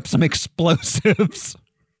sets up some explosives.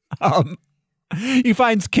 He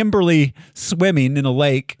finds Kimberly swimming in a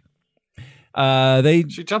lake.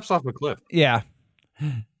 She jumps off a cliff. Yeah.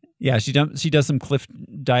 Yeah, she does some cliff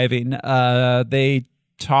diving. They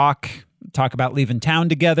talk about leaving town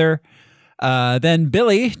together. Then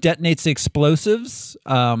Billy detonates the explosives.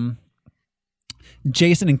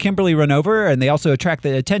 Jason and Kimberly run over, and they also attract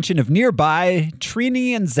the attention of nearby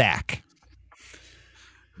Trini and Zach.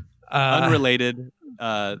 Unrelated.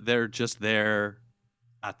 They're just there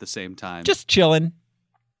at the same time. Just chilling.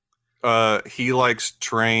 He likes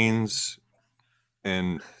trains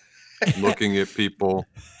and looking at people.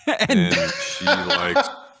 And she likes...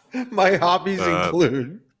 My hobbies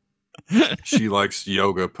include... She likes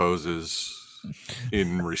yoga poses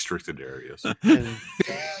in restricted areas.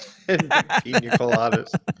 And pina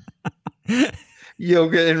coladas.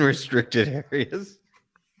 Yoga in restricted areas.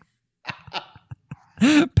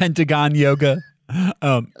 Pentagon yoga.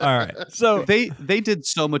 All right. So they did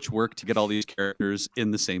so much work to get all these characters in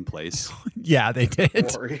the same place. Yeah, they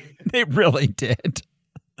did. They really did.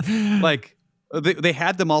 Like they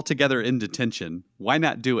had them all together in detention. Why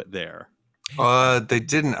not do it there? They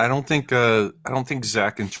didn't. I don't think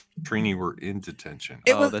Zach and Trini were in detention.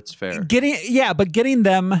 That's fair. Getting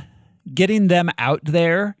them out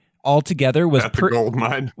there all together was at the gold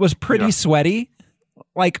mine was pretty sweaty.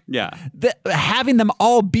 Like, having them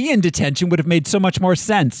all be in detention would have made so much more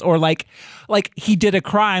sense. Or like he did a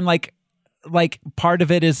crime. Like part of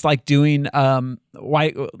it is like doing doing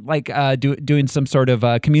some sort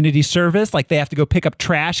of community service. Like they have to go pick up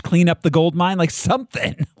trash, clean up the gold mine, like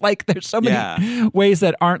something. Like there's so many ways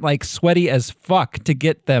that aren't like sweaty as fuck to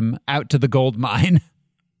get them out to the gold mine.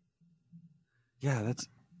 Yeah,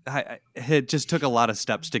 it just took a lot of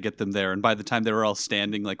steps to get them there. And by the time they were all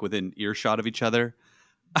standing like within earshot of each other,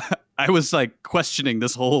 I was like questioning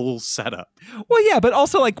this whole setup. Well, yeah, but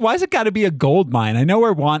also like, why's it got to be a gold mine? I know we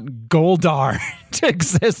want Goldar to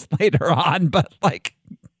exist later on, but like,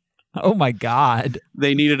 oh my God.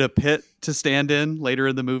 They needed a pit to stand in later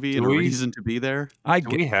in the movie and a reason to be there.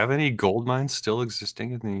 Do we have any gold mines still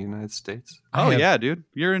existing in the United States? Yeah, dude.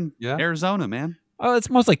 You're in Arizona, man. Oh, it's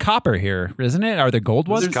mostly copper here, isn't it? Are there gold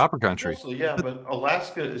ones? It's copper country. Mostly, yeah, but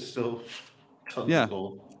Alaska is still tons of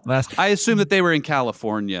gold. I assume that they were in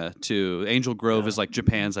California too. Angel Grove is like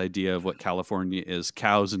Japan's idea of what California is: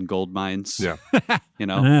 cows and gold mines. Yeah,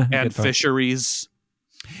 and fisheries,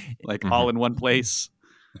 like all in one place.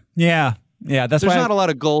 Yeah. That's There's why not a lot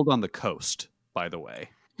of gold on the coast, by the way.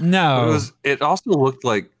 No, it also looked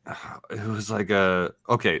like it was like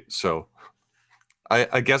okay. So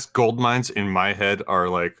I guess gold mines in my head are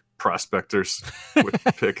like prospectors with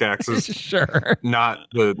pickaxes. Sure. Not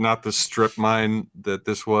the strip mine that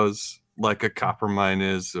this was, like a copper mine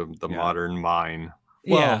is, the modern mine.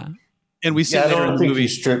 Well, and we see later in the movie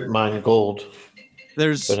strip mine gold.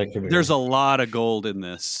 There's a lot of gold in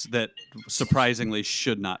this that surprisingly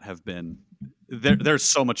should not have been. There's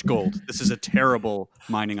so much gold. This is a terrible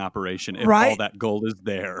mining operation if all that gold is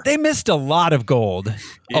there. They missed a lot of gold.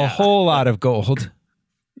 A whole lot of gold.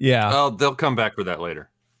 Yeah. Well, they'll come back for that later.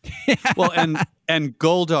 Well, and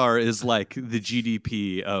Goldar is like the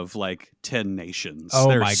GDP of like 10 nations. Oh,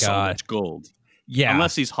 There's my so God. much gold. Yeah.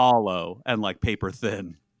 Unless he's hollow and like paper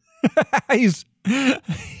thin. he's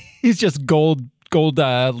just gold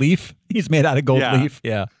leaf. He's made out of gold leaf.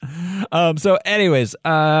 Yeah. So anyways,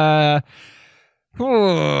 they're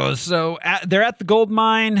at the gold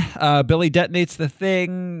mine. Billy detonates the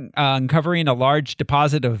thing, uncovering a large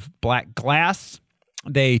deposit of black glass.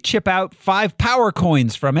 They chip out 5 power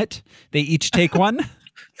coins from it. They each take one.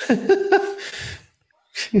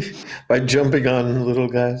 By jumping on little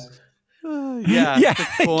guys. Yeah.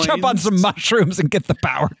 Jump on some mushrooms and get the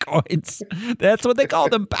power coins. That's what they call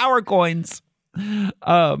them, power coins.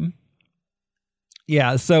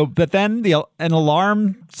 Yeah. So, but then an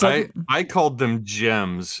alarm. I called them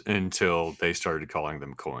gems until they started calling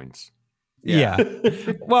them coins. Yeah.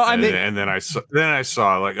 Well, I mean, and then I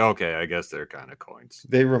saw like, okay, I guess they're kind of coins.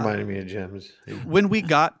 They reminded me of gems. When we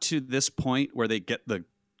got to this point where they get the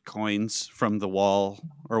coins from the wall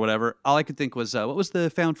or whatever, all I could think was, what was the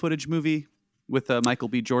found footage movie with Michael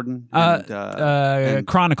B. Jordan?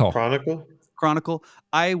 Chronicle. Chronicle.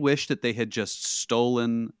 I wish that they had just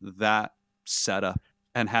stolen that setup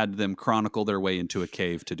and had them chronicle their way into a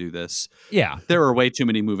cave to do this. Yeah. There are way too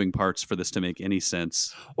many moving parts for this to make any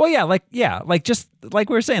sense. Well, like just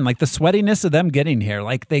like we were saying, like the sweatiness of them getting here,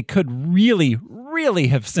 like they could really, really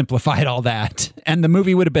have simplified all that, and the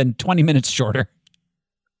movie would have been 20 minutes shorter.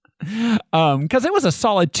 Because it was a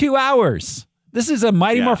solid 2 hours. This is a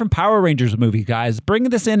Mighty Morphin Power Rangers movie, guys. Bring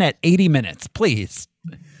this in at 80 minutes, please.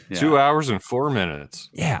 2 hours and 4 minutes.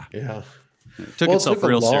 Yeah. Yeah. It took itself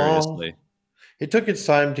real seriously. It took its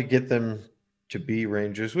time to get them to be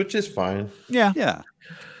Rangers, which is fine. Yeah. Yeah.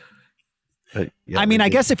 But, I mean, I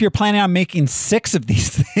guess if you're planning on making 6 of these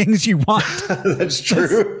things, you want. That's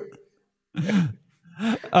true.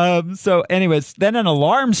 So anyways, then an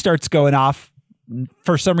alarm starts going off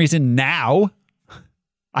for some reason now.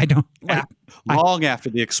 I don't. Long after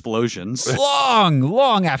the explosions.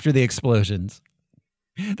 Long after the explosions.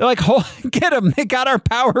 They're like, oh, get them. They got our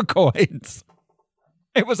power coins.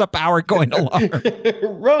 It was a power coin alarm.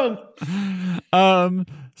 Run.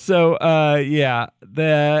 So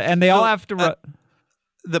and they all have to run.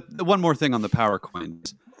 The one more thing on the power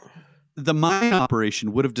coins. The mine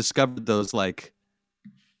operation would have discovered those like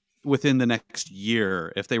within the next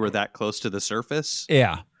year if they were that close to the surface.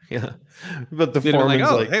 Yeah. Yeah. But the They'd have been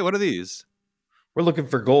foreman's like, hey, what are these? We're looking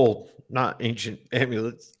for gold, not ancient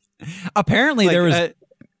amulets. Apparently there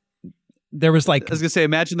was like, I was gonna say,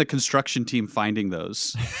 imagine the construction team finding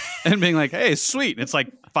those and being like, "Hey, sweet!" And it's like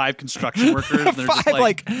 5 construction workers. And they're 5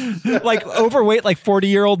 just like overweight, like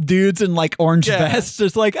 40-year-old dudes in like orange vests.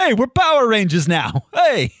 Just like, hey, we're Power Rangers now.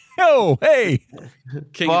 Hey, hey.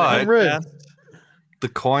 King of the Red. The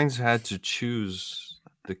coins had to choose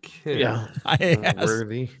the kid. Yeah,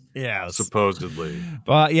 worthy. Yeah, supposedly.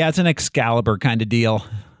 But yeah, it's an Excalibur kind of deal.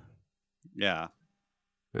 Yeah,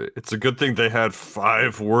 it's a good thing they had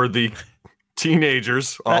 5 worthy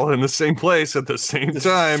teenagers all in the same place at the same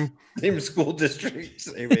time. Same school district.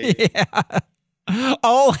 Same age. Yeah.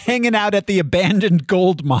 All hanging out at the abandoned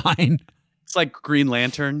gold mine. It's like Green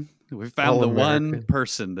Lantern. We found the one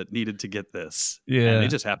person that needed to get this. Yeah. And they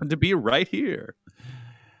just happened to be right here.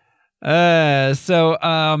 They're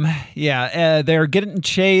getting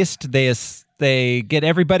chased. They get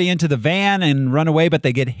everybody into the van and run away, but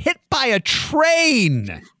they get hit by a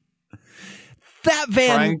train. That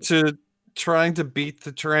van trying to beat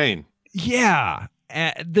the train. Yeah.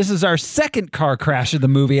 This is our second car crash of the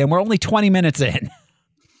movie, and we're only 20 minutes in.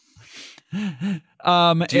 Do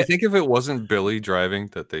you think if it wasn't Billy driving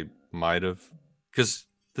that they might have? Because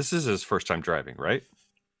this is his first time driving, right?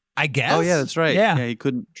 I guess. Oh, yeah, that's right. Yeah, he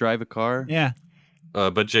couldn't drive a car. Yeah.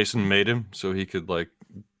 But Jason made him so he could like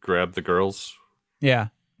grab the girls. Yeah.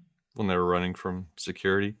 When they were running from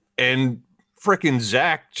security. And frickin'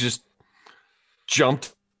 Zach just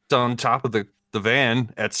jumped on top of the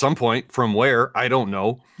van at some point from where, I don't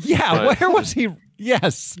know. Yeah, where was he?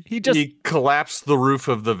 Yes, he collapsed the roof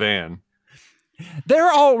of the van.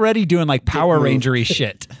 They're already doing like Power Ranger-y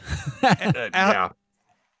shit.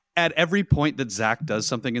 At every point that Zach does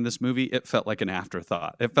something in this movie, it felt like an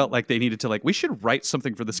afterthought. It felt like they needed to we should write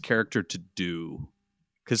something for this character to do.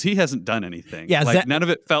 Because he hasn't done anything. Yeah, none of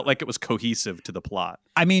it felt like it was cohesive to the plot.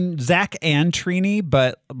 I mean, Zach and Trini,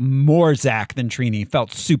 but more Zach than Trini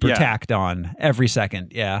felt super tacked on every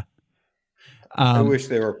second. Yeah. I wish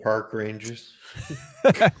they were park rangers.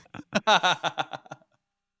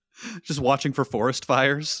 Just watching for forest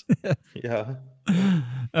fires. Yeah.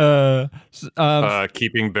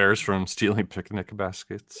 Keeping bears from stealing picnic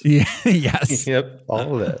baskets. Yeah, yes. Yep,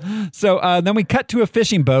 all of that. So then we cut to a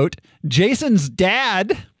fishing boat. Jason's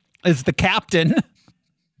dad is the captain.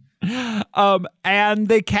 And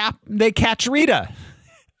they catch Rita.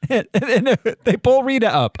 And they pull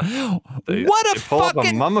Rita up. They pull up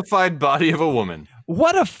a mummified body of a woman.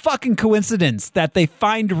 What a fucking coincidence that they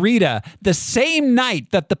find Rita the same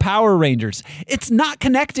night that the Power Rangers. It's not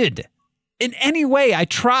connected in any way. I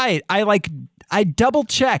tried. I double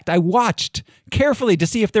checked. I watched carefully to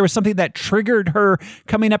see if there was something that triggered her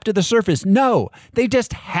coming up to the surface. No, they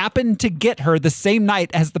just happened to get her the same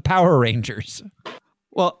night as the Power Rangers.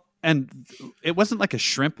 Well, and it wasn't like a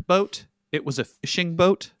shrimp boat. It was a fishing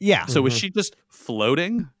boat. Yeah. So was she just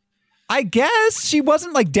floating? I guess she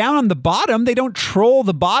wasn't like down on the bottom. They don't troll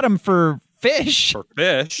the bottom for fish. For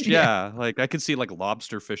fish, yeah. Like I could see like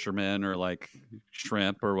lobster fishermen or like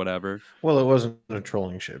shrimp or whatever. Well, it wasn't a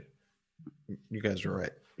trolling ship. You guys are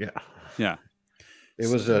right. Yeah. Yeah.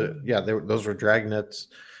 It was those were dragnets,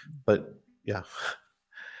 but yeah.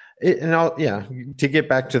 To get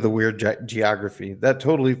back to the weird geography, that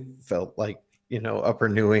totally felt like, Upper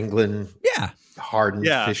New England. Yeah. Hardened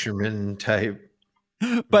fisherman type.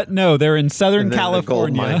 But no, they're in Southern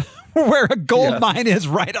California, where a gold mine is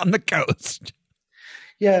right on the coast.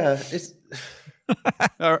 Yeah, it's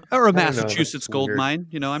or a Massachusetts gold mine.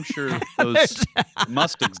 You know, I'm sure those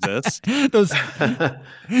must exist. Those,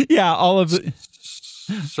 all of the.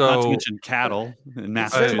 So, not to mention cattle in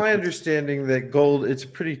Massachusetts. It's my understanding that gold, it's a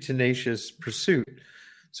pretty tenacious pursuit.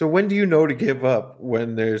 So when do you know to give up?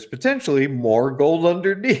 When there's potentially more gold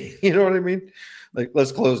underneath. You know what I mean? Like,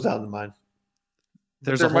 let's close down the mine.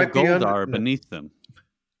 There's a whole Goldar beneath them.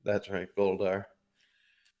 That's right, Goldar.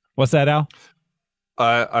 What's that, Al?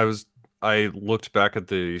 I looked back at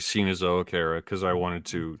the Cenozoic era because I wanted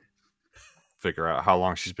to figure out how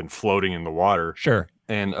long she's been floating in the water. Sure.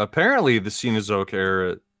 And apparently the Cenozoic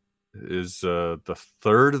era is the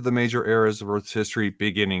third of the major eras of Earth's history,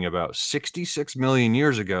 beginning about 66 million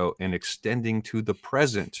years ago and extending to the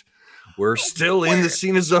present. We're still in the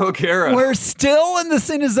Cenozoic era. We're still in the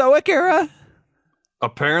Cenozoic era?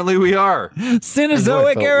 Apparently we are.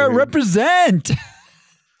 Cenozoic era represent.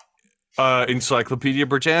 Encyclopedia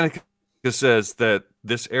Britannica says that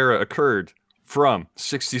this era occurred from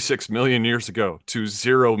 66 million years ago to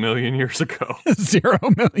 0 million years ago. 0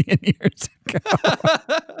 million years ago.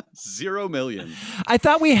 0 million. I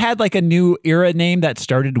thought we had like a new era name that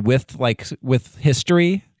started with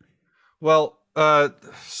history. Well,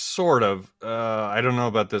 sort of. I don't know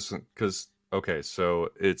about this one because, okay, so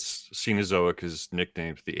it's Cenozoic is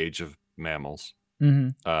nicknamed the Age of Mammals.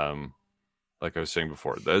 Mm-hmm. Like I was saying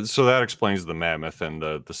before. So that explains the mammoth and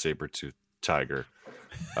the saber-toothed tiger.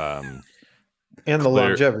 And the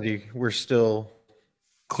longevity. We're still...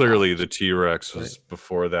 Clearly the T-Rex was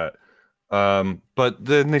before that. But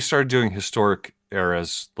then they started doing historic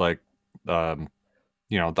eras like, the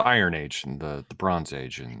Iron Age and the Bronze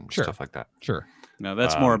Age and stuff like that. Sure. No,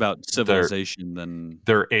 that's more about civilization than...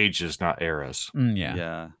 Their ages, not eras.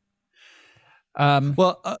 Yeah. And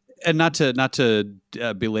not to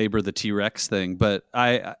belabor the T-Rex thing, but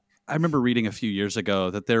I remember reading a few years ago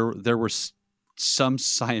that there were some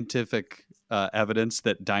scientific evidence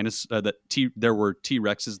that there were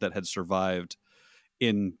T-Rexes that had survived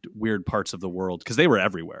in weird parts of the world because they were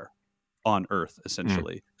everywhere on Earth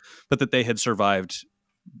essentially, but that they had survived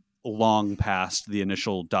long past the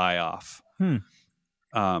initial die-off, and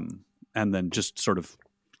then just sort of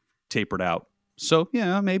tapered out. So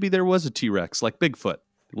yeah, maybe there was a T-Rex like Bigfoot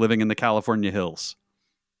living in the California hills.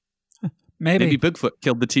 Maybe Bigfoot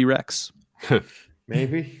killed the T-Rex.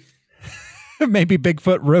 Maybe. Maybe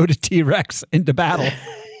Bigfoot rode a T-Rex into battle.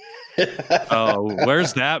 Oh,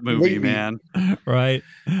 where's that movie, man? Right.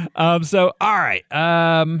 So, all right.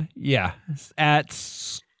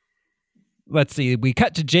 Let's see. We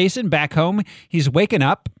cut to Jason back home. He's waking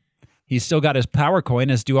up. He's still got his power coin,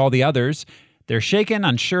 as do all the others. They're shaken,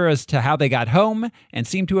 unsure as to how they got home, and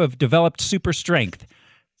seem to have developed super strength.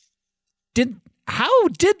 How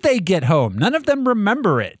did they get home? None of them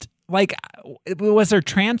remember it. Like, was there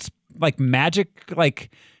magic, like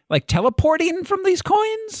teleporting from these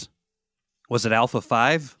coins? Was it Alpha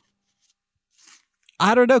 5?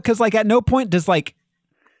 I don't know, because at no point does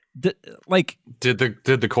did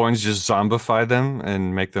the coins just zombify them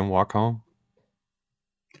and make them walk home?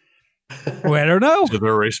 Well, I don't know. To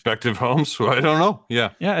their respective homes? Well, I don't know.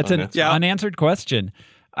 Yeah. Yeah, it's an unanswered question.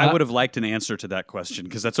 I would have liked an answer to that question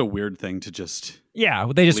because that's a weird thing to just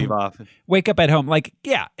they just leave off. Wake up at home.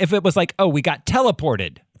 If it was we got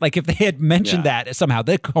teleported. If they had mentioned that somehow,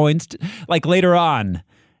 the coins, later on,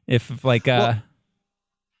 this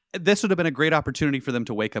would have been a great opportunity for them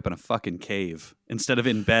to wake up in a fucking cave instead of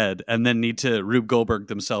in bed and then need to Rube Goldberg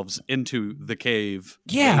themselves into the cave.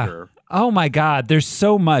 Yeah. Later. Oh my God. There's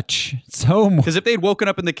so much. Because if they'd woken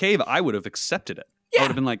up in the cave, I would have accepted it. I would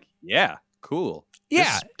have been like, yeah, cool. Yeah.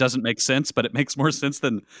 This doesn't make sense, but it makes more sense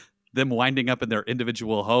than them winding up in their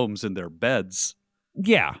individual homes in their beds.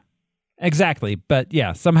 Yeah, exactly. But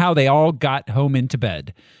yeah, somehow they all got home into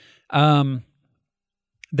bed.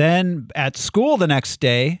 Then at school the next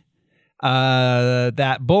day,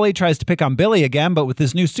 that bully tries to pick on Billy again, but with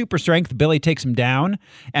his new super strength, Billy takes him down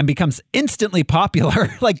and becomes instantly popular.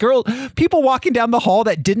 People walking down the hall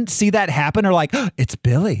that didn't see that happen are like, oh, it's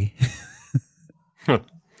Billy.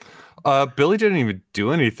 Billy didn't even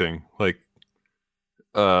do anything. What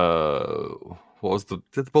was did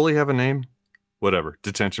the bully have a name? Whatever.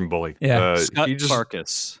 Detention bully. Yeah.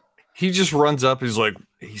 Farkas. He just runs up.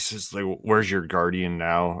 He says, where's your guardian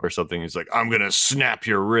now? Or something. He's like, I'm going to snap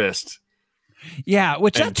your wrist. Yeah.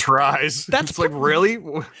 And tries. It's really?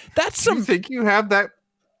 You think you have that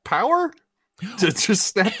power to just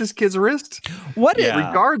snap this kid's wrist?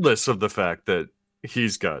 Regardless of the fact that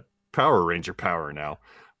he's got Power Ranger power now.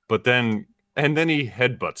 But then he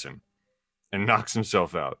headbutts him. and knocks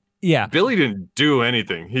himself out. Yeah. Billy didn't do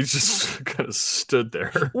anything. He just kind of stood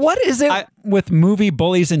there. What is it with movie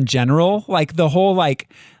bullies in general? Like the whole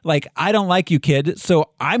like I don't like you, kid,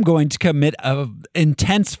 so I'm going to commit a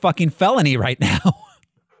intense fucking felony right now.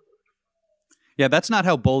 Yeah, that's not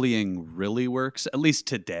how bullying really works, at least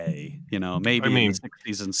today. Maybe in the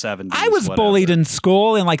 60s and 70s. I was bullied in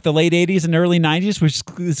school in like the late 80s and early 90s, which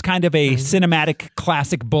is kind of a cinematic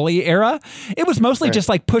classic bully era. It was mostly just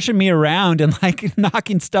like pushing me around and like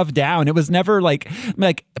knocking stuff down. It was never like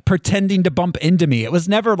pretending to bump into me. It was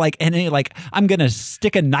never like any like I'm going to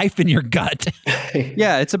stick a knife in your gut.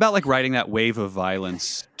 Yeah, it's about like riding that wave of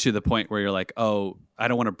violence to the point where you're like, oh, I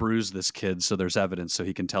don't want to bruise this kid, so there's evidence so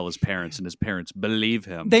he can tell his parents, and his parents believe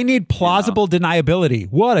him. They need plausible deniability.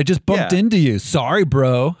 What? I just bumped into you. Sorry,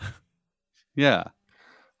 bro. Yeah.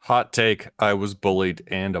 Hot take. I was bullied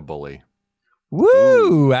and a bully.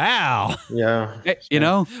 Woo! Wow. Yeah.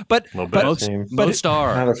 But most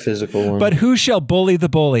are. Not a physical one. But who shall bully the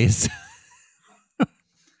bullies?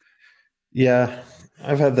 Yeah.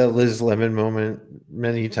 I've had that Liz Lemon moment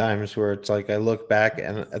many times where it's like I look back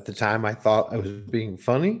and at the time I thought I was being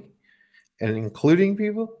funny and including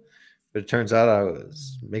people, but it turns out I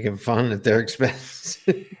was making fun at their expense.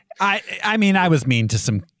 I mean, I was mean to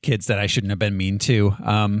some kids that I shouldn't have been mean to.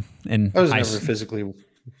 And I was never physically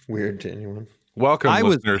weird to anyone. Welcome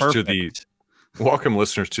listeners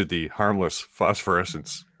to the harmless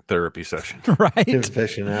phosphorescence therapy session. Right.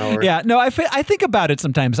 Confession hour. Yeah. No, I think about it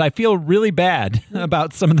sometimes. I feel really bad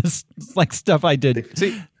about some of this like stuff I did.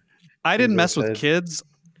 See, I didn't mess with kids.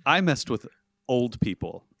 I messed with old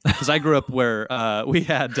people because I grew up where we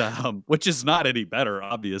had, which is not any better,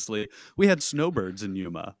 obviously. We had snowbirds in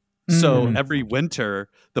Yuma. So every winter,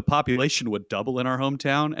 the population would double in our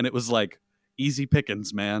hometown. And it was like easy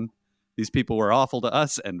pickings, man. These people were awful to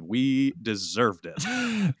us, and we deserved it.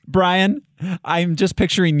 Brian, I'm just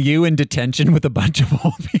picturing you in detention with a bunch of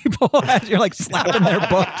old people as you're like slapping their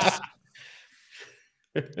books.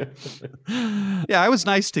 Yeah, I was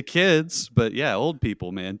nice to kids, but yeah, old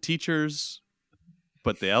people, man. Teachers,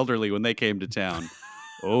 but the elderly, when they came to town,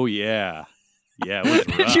 oh, yeah. Yeah, it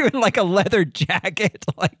was rough. You in like a leather jacket,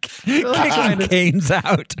 like kicking canes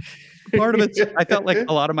out. Part of it, I felt like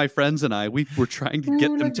a lot of my friends and we were trying to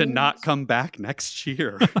get them to not come back next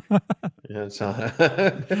year. Yeah, it's not.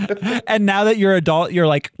 And now that you're adult, you're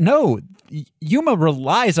like, no, Yuma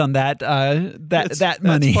relies on that money.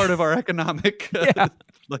 That's part of our economic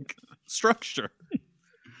structure.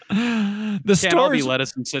 The Can't all be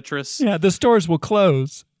lettuce and citrus. Yeah, the stores will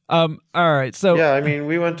close. All right, so yeah, I mean,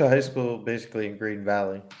 we went to high school basically in Green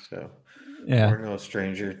Valley, so. Yeah. We're no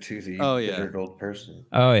stranger to the bitter old person.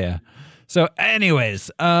 Oh, yeah. So, anyways,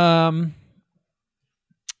 Jason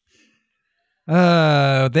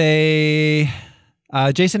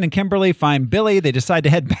and Kimberly find Billy. They decide to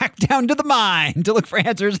head back down to the mine to look for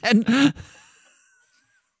answers. And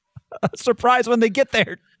surprise when they get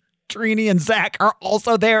there, Trini and Zach are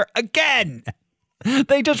also there again.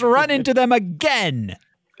 They just run into them again.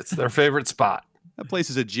 It's their favorite spot. That place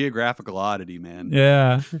is a geographical oddity, man.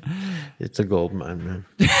 Yeah. It's a gold mine, man.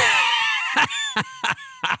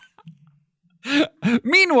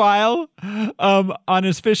 Meanwhile, on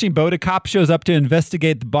his fishing boat, a cop shows up to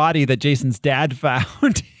investigate the body that Jason's dad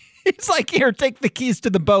found. He's like, here, take the keys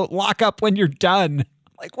to the boat. Lock up when you're done.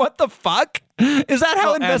 Like, what the fuck? Is that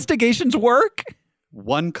how investigations work?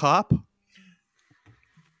 One cop?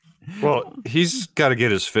 Well, he's got to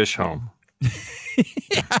get his fish home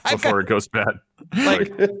before it goes bad. One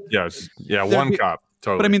cop.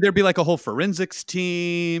 Totally. But I mean, there'd be like a whole forensics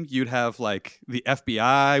team. You'd have like the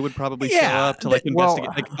FBI would probably show up to like investigate.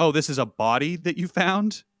 Like, oh, this is a body that you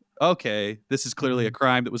found. Okay, this is clearly a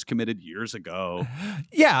crime that was committed years ago.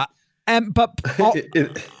 Yeah, but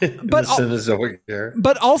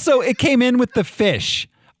also it came in with the fish.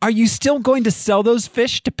 Are you still going to sell those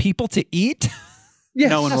fish to people to eat? Yes.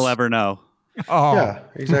 No one will ever know. Oh, yeah,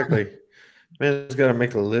 exactly. Man's got to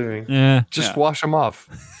make a living. Yeah, just wash them off.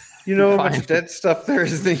 You know how much dead stuff there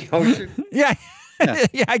is in the ocean? Yeah.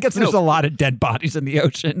 Yeah, I guess there's a lot of dead bodies in the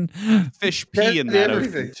ocean. Fish pee in that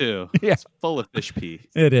ocean, too. Yeah. It's full of fish pee.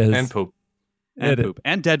 It is. And poop. And poop.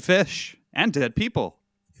 And dead fish. And dead people.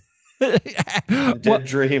 Dead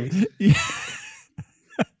dreams.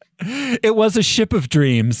 It was a ship of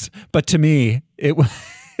dreams, but to me, it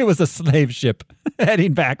was a slave ship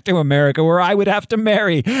heading back to America where I would have to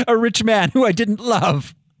marry a rich man who I didn't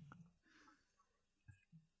love.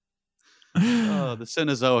 Oh, the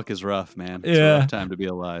Cenozoic is rough, man. It's a rough time to be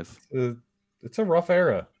alive. It's a rough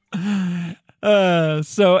era.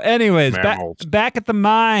 So anyways, back at the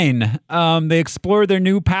mine, they explore their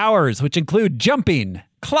new powers, which include jumping,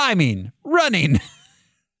 climbing, running,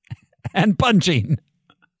 and punching.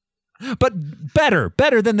 But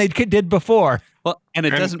better than they did before. Well, and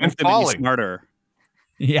it doesn't make them any smarter.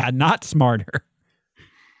 Yeah, not smarter.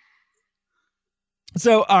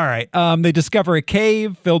 So, all right, they discover a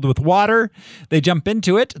cave filled with water. They jump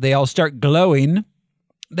into it. They all start glowing.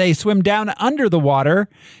 They swim down under the water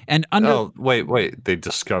and under. Oh, wait! They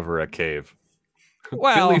discover a cave.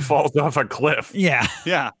 Well, Billy falls off a cliff. Yeah.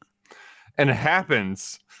 And it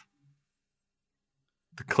happens.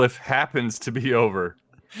 The cliff happens to be over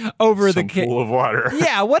the pool of water.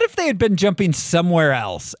 Yeah. What if they had been jumping somewhere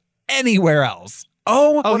else, anywhere else?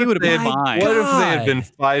 Oh, he would have been fine. What if they had been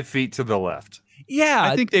 5 feet to the left? Yeah,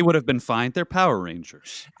 I think they would have been fine. They're Power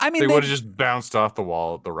Rangers. I mean, they would have just bounced off the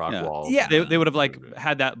wall, the rock wall. Yeah, they would have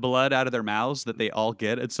had that blood out of their mouths that they all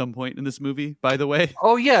get at some point in this movie. By the way,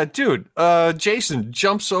 oh yeah, dude. Jason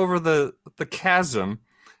jumps over the chasm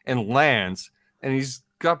and lands, and he's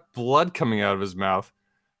got blood coming out of his mouth,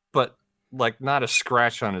 but like not a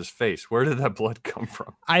scratch on his face. Where did that blood come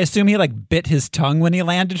from? I assume he like bit his tongue when he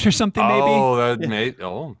landed or something. Maybe. Oh, that made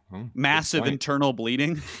massive internal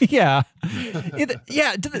bleeding. Yeah,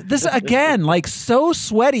 This again, like so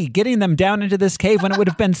sweaty, getting them down into this cave when it would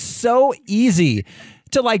have been so easy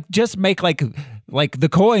to like just make like the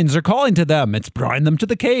coins are calling to them. It's drawing them to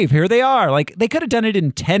the cave. Here they are. Like they could have done it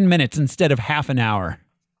in 10 minutes instead of half an hour.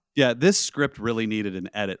 Yeah, this script really needed an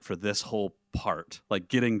edit for this whole part, like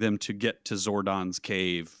getting them to get to Zordon's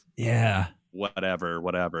cave. Yeah.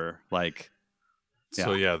 Whatever. Like,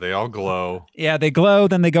 So yeah, they all glow. Yeah, they glow.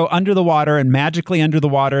 Then they go under the water, and magically under the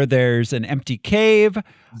water, there's an empty cave.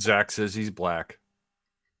 Zach says he's black.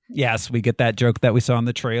 Yes, we get that joke that we saw in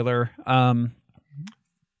the trailer.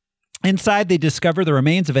 Inside, they discover the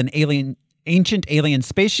remains of an ancient alien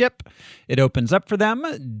spaceship. It opens up for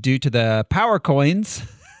them due to the power coins.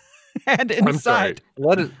 And inside,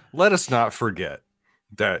 let us not forget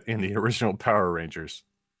that in the original Power Rangers,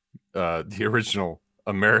 the original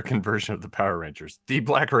American version of the Power Rangers, the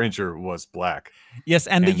Black Ranger was black. Yes,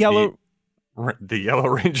 and the yellow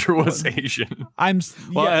Ranger was Asian.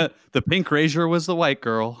 The Pink Ranger was the white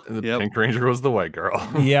girl. The Pink Ranger was the white girl.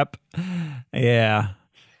 Yep. Yeah.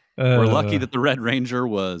 We're lucky that the Red Ranger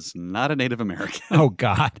was not a Native American. Oh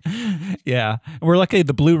God. Yeah. We're lucky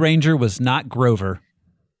the Blue Ranger was not Grover.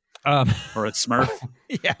 Or a Smurf.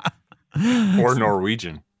 Yeah. Or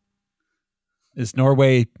Norwegian. Is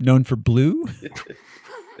Norway known for blue?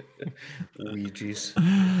 Ouija's.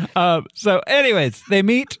 So anyways, they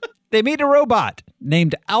meet a robot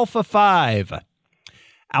named Alpha 5.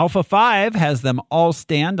 Alpha 5 has them all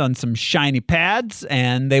stand on some shiny pads,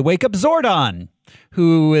 and they wake up Zordon,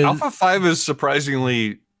 who is... Alpha 5 is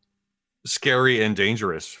surprisingly scary and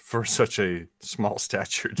dangerous for such a small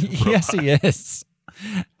statured robot. Yes, he is.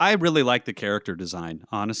 I really like the character design.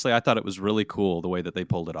 Honestly, I thought it was really cool the way that they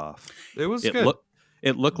pulled it off. It was good.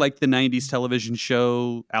 It looked like the 90s television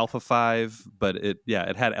show Alpha 5, but it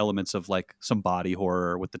had elements of like some body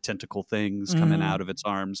horror with the tentacle things coming out of its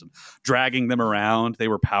arms and dragging them around. They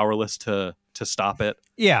were powerless to stop it.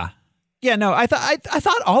 Yeah. Yeah, no, I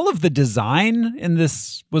thought all of the design in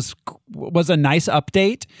this was a nice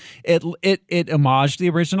update. It homaged the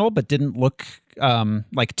original, but didn't look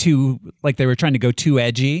like they were trying to go too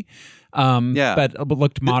edgy. But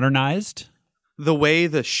looked modernized. The way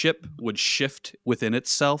the ship would shift within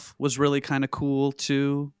itself was really kind of cool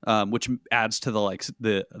too, which adds to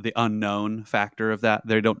the unknown factor of that.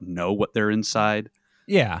 They don't know what they're inside.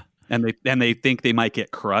 Yeah, and they think they might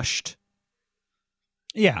get crushed.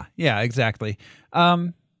 Yeah, exactly.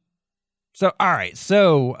 So all right,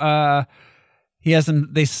 so he has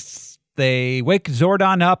them. They wake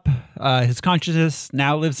Zordon up. His consciousness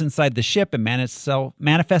now lives inside the ship and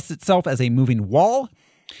manifests itself as a moving wall.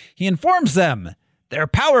 He informs them they're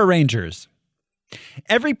Power Rangers.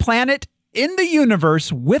 Every planet in the universe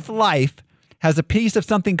with life has a piece of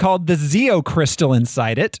something called the Zeo Crystal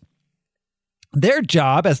inside it. Their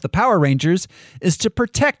job as the Power Rangers is to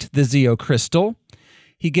protect the Zeo Crystal.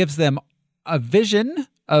 He gives them a vision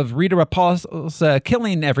of Rita Repulsa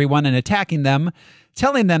killing everyone and attacking them,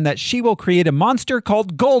 telling them that she will create a monster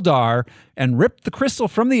called Goldar and rip the crystal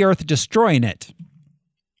from the earth, destroying it.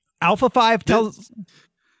 Alpha 5 tells...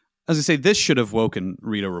 As I say, this should have woken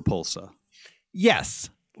Rita Repulsa. Yes.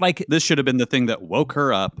 This should have been the thing that woke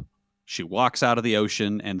her up. She walks out of the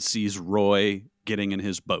ocean and sees Roy getting in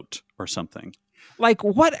his boat or something.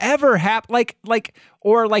 Whatever happened,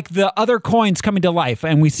 or the other coins coming to life,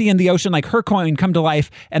 and we see in the ocean her coin come to life,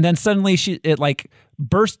 and then suddenly it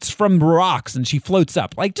bursts from rocks and she floats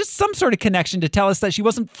up. Just some sort of connection to tell us that she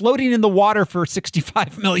wasn't floating in the water for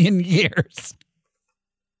 65 million years.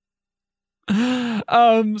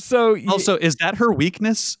 So also, is that her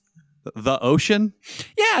weakness? The ocean?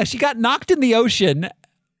 Yeah, she got knocked in the ocean.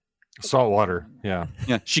 Salt water. Yeah.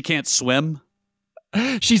 Yeah. She can't swim.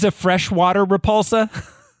 She's a freshwater repulsa.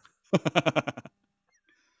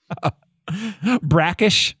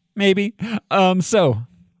 Brackish, maybe.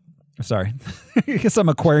 Sorry. Some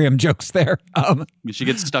aquarium jokes there. She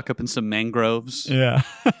gets stuck up in some mangroves. Yeah.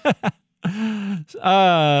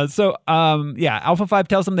 Alpha 5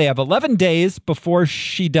 tells them they have 11 days before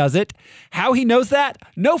she does it. How he knows that?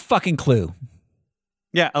 No fucking clue.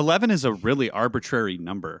 Yeah, 11 is a really arbitrary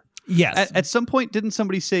number. Yes. At some point, didn't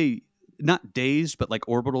somebody say not days, but like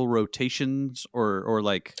orbital rotations or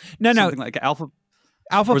like something like Alpha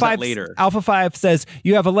 5 later? Alpha 5 says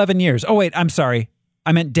you have 11 years. Oh wait, I'm sorry.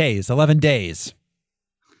 I meant days. 11 days.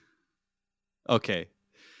 Okay.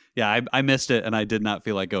 Yeah, I missed it, and I did not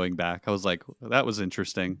feel like going back. I was like, that was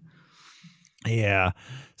interesting. Yeah.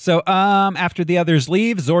 So after the others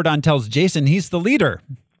leave, Zordon tells Jason he's the leader.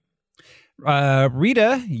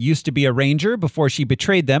 Rita used to be a ranger before she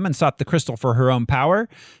betrayed them and sought the crystal for her own power.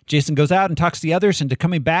 Jason goes out and talks the others into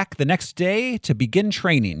coming back the next day to begin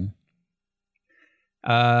training.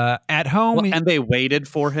 At home... and they waited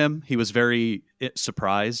for him. He was very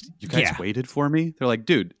surprised. You guys waited for me? They're like,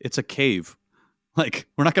 dude, it's a cave. Like,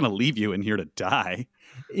 we're not going to leave you in here to die.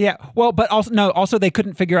 Yeah. Well, but also they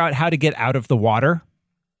couldn't figure out how to get out of the water.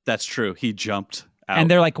 That's true. He jumped out.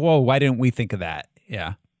 And they're like, whoa, why didn't we think of that?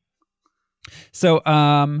 Yeah. So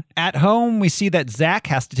at home, we see that Zach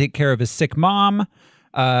has to take care of his sick mom.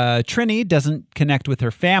 Trini doesn't connect with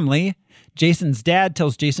her family. Jason's dad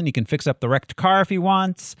tells Jason he can fix up the wrecked car if he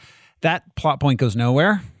wants. That plot point goes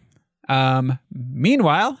nowhere.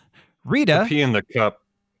 Meanwhile, Rita... The pee in the cup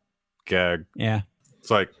gag. Yeah. It's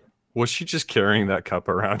like, was she just carrying that cup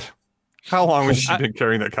around? How long has she been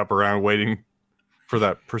carrying that cup around waiting for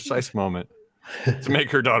that precise moment to make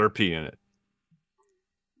her daughter pee in it?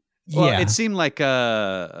 Well, it seemed like what's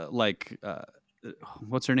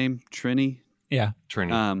her name? Trini? Yeah.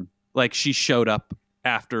 Trini. Like she showed up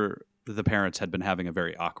after the parents had been having a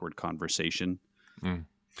very awkward conversation. Mm.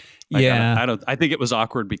 Like, yeah. I think it was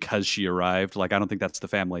awkward because she arrived. Like, I don't think that's the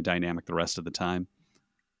family dynamic the rest of the time.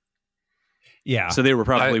 Yeah. So they were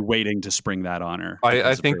probably waiting to spring that on her.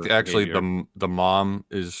 I think actually the mom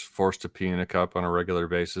is forced to pee in a cup on a regular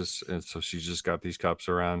basis. And so she's just got these cups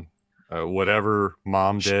around. Whatever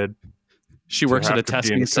mom did. She works at a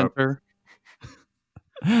testing center.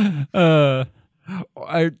 It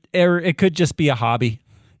could just be a hobby.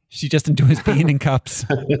 She just enjoys peeing in cups.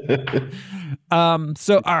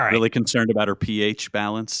 So, all right. Really concerned about her pH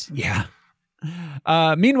balance. Yeah.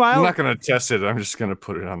 Meanwhile, I'm not going to test it. I'm just going to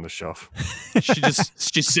put it on the shelf.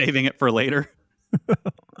 She's saving it for later.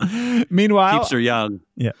 Meanwhile, keeps her young.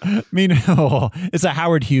 Yeah. Meanwhile, it's a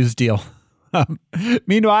Howard Hughes deal.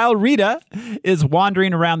 Meanwhile, Rita is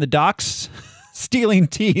wandering around the docks, stealing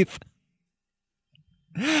teeth.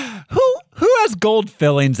 Who has gold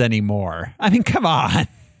fillings anymore? I mean, come on.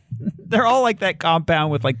 They're all like that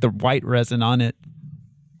compound with like the white resin on it.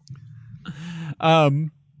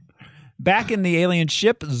 Back in the alien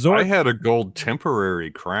ship, I had a gold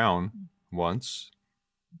temporary crown once.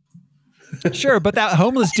 Sure, but that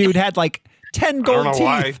homeless dude had like 10 gold teeth.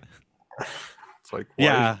 Why. It's like,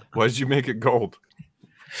 why did you make it gold?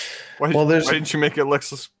 Why didn't you make it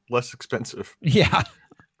less expensive? Yeah.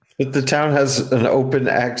 But the town has an open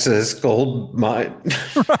access gold mine.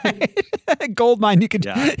 Right. Gold mine.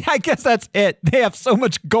 I guess that's it. They have so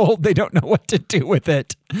much gold, they don't know what to do with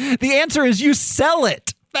it. The answer is you sell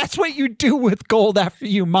it. That's what you do with gold after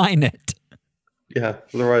you mine it. Yeah.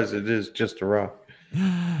 Otherwise it is just a rock.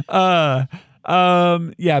 Back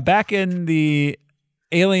in the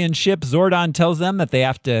alien ship, Zordon tells them that they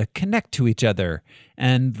have to connect to each other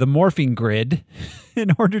and the morphing grid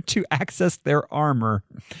in order to access their armor.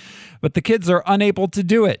 But the kids are unable to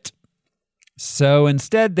do it. So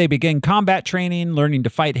instead, they begin combat training, learning to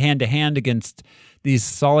fight hand-to-hand against these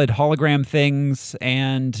solid hologram things,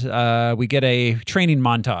 and we get a training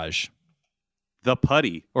montage. The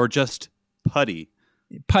putty, or just putty?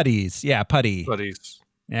 Putties, yeah, putty. Putties.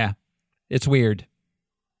 Yeah, it's weird.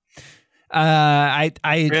 And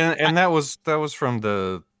that was from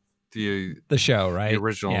the show, right? The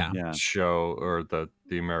original show, or the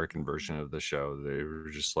American version of the show. They were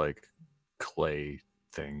just like clay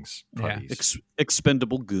things, putties.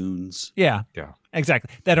 Expendable goons. Yeah,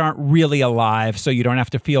 exactly. That aren't really alive, so you don't have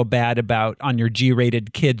to feel bad about on your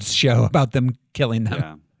G-rated kids show about them killing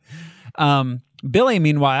them. Yeah. Billy,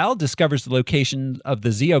 meanwhile, discovers the location of the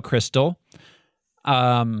Zeo crystal,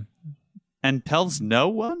 and tells no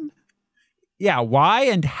one. Yeah, why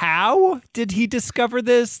and how did he discover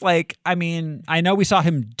this? Like, I mean, I know we saw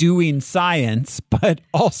him doing science, but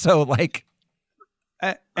also like...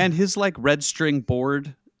 And his like red string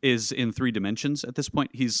board is in 3 dimensions at this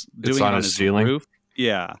point. He's doing it on his ceiling. roof.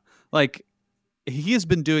 Yeah. Like, he has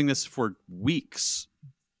been doing this for weeks.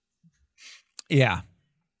 Yeah.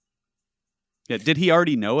 Yeah. Did he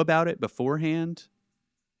already know about it beforehand?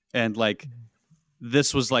 And like,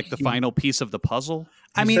 this was like the final piece of the puzzle?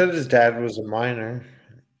 He said his dad was a miner.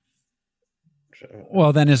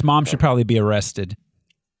 Well, then his mom should probably be arrested.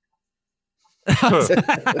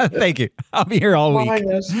 Thank you. I'll be here all week.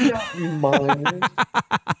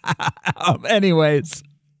 Anyways,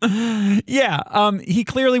 yeah, he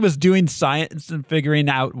clearly was doing science and figuring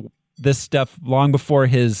out this stuff long before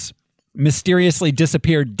his mysteriously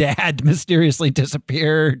disappeared dad mysteriously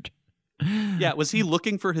disappeared. Yeah, was he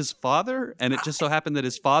looking for his father? And it just so happened that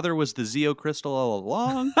his father was the Zeo crystal all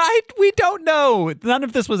along? We don't know. None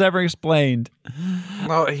of this was ever explained.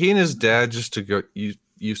 Well, he and his dad used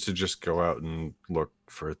to just go out and look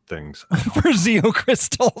for things. For Zeo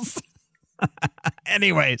crystals.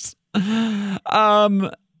 Anyways.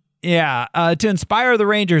 To inspire the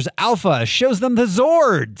Rangers, Alpha shows them the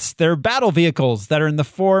Zords, their battle vehicles that are in the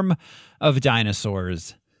form of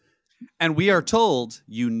dinosaurs. And we are told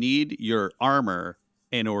you need your armor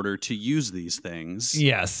in order to use these things.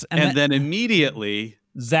 Yes. And then immediately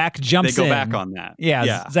Zach jumps in. They go back on that.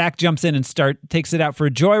 Yeah. Zach jumps in and takes it out for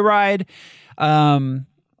a joyride. Was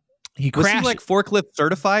he like forklift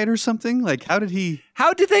certified or something? Like, how did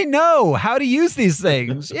they know how to use these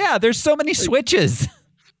things? Yeah, there's so many switches.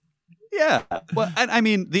 Yeah. Well, and I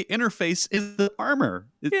mean, the interface is the armor.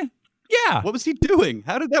 Yeah. What was he doing?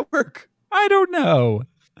 How did that work? I don't know.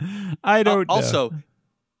 Also,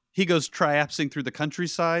 he goes triapsing through the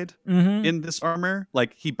countryside in this armor.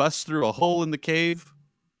 Like, he busts through a hole in the cave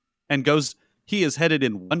and he is headed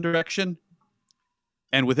in one direction.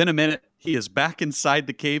 And within a minute, he is back inside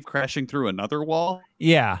the cave, crashing through another wall.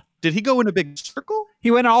 Yeah. Did he go in a big circle? He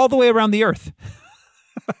went all the way around the earth.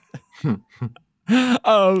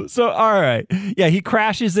 All right. Yeah, he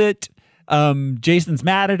crashes it. Jason's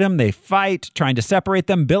mad at him. They fight, trying to separate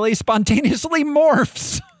them. Billy spontaneously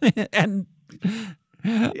morphs. And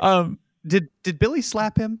did Billy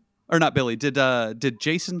slap him? Or not Billy? Did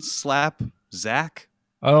Jason slap Zach?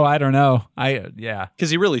 Oh, I don't know. Because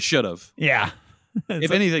he really should have. Yeah.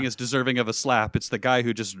 If anything is deserving of a slap, it's the guy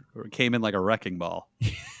who just came in like a wrecking ball.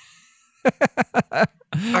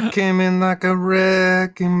 I came in like a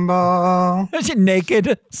wrecking ball.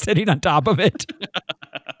 Naked, sitting on top of it.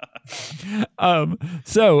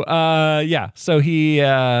 So he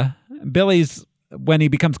Billy's, when he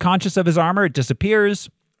becomes conscious of his armor, it disappears.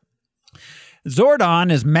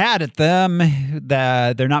 Zordon is mad at them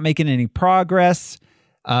that they're not making any progress.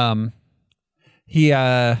 So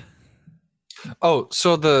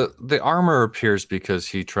the armor appears because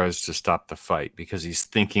he tries to stop the fight because he's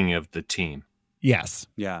thinking of the team. Yes.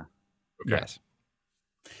 Yeah. Okay. Yes.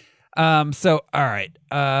 All right.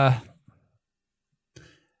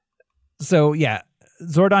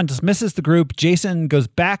 Zordon dismisses the group. Jason goes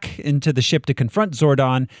back into the ship to confront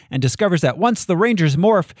Zordon and discovers that once the Rangers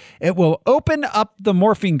morph, it will open up the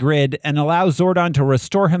morphing grid and allow Zordon to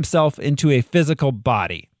restore himself into a physical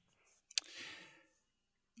body.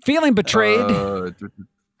 Feeling betrayed.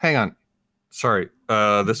 Hang on. Sorry.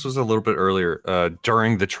 This was a little bit earlier,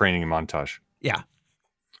 during the training montage. Yeah.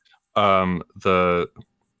 The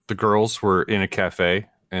girls were in a cafe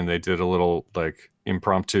and they did a little like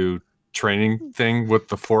impromptu training thing with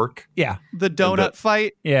the fork. Yeah. The donut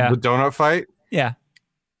fight. Yeah. The donut fight. Yeah.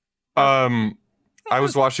 I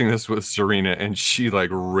was watching this with Serena and she like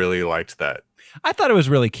really liked that. I thought it was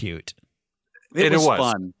really cute. It was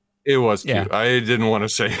fun. It was cute. Yeah. I didn't want to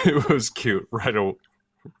say it was cute right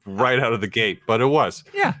out of the gate, but it was.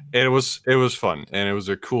 Yeah. And it was fun, and it was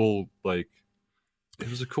a cool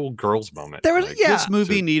girls moment. There was This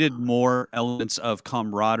movie needed more elements of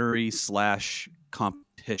camaraderie /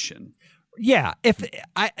 competition. Yeah,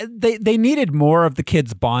 they needed more of the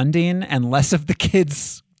kids bonding and less of the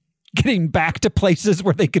kids getting back to places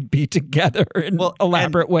where they could be together in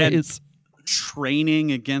elaborate ways. And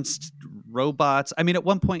training against robots. I mean, at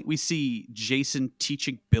one point we see Jason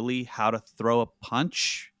teaching Billy how to throw a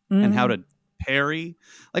punch and how to parry,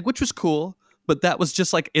 like, which was cool, but that was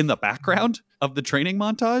just like in the background of the training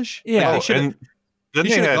montage. Yeah. Like, and then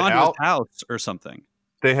they had gone to his house or something.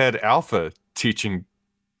 They had Alpha teaching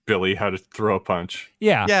Billy how to throw a punch.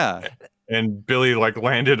 Yeah. Yeah. And Billy like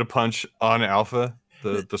landed a punch on Alpha,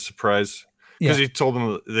 the surprise, because he told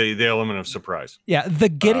them the element of surprise. Yeah.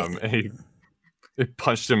 It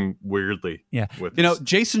punched him weirdly. Yeah.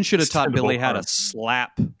 Jason should have taught Billy how to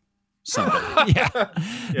slap somebody.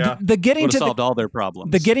 Yeah. The getting to solved all their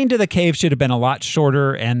problems. The getting to the cave should have been a lot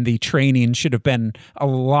shorter, and the training should have been a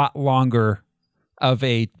lot longer of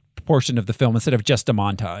a portion of the film instead of just a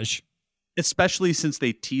montage. Especially since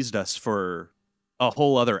they teased us for a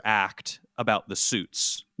whole other act about the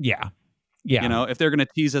suits. Yeah. Yeah. If they're going to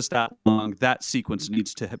tease us that long, that sequence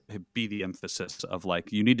needs to be the emphasis of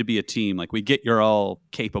like, you need to be a team. Like, we get you're all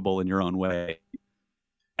capable in your own way.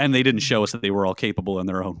 And they didn't show us that they were all capable in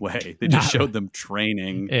their own way. They just showed them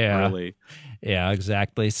training. Yeah. Really. Yeah,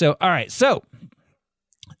 exactly. So, all right. So,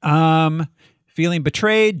 feeling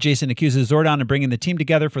betrayed, Jason accuses Zordon of bringing the team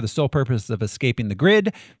together for the sole purpose of escaping the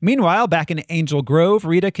grid. Meanwhile, back in Angel Grove,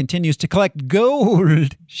 Rita continues to collect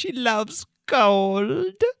gold. She loves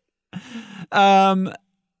gold. And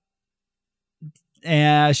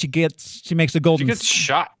she makes a golden. She gets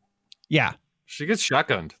shot. Yeah. She gets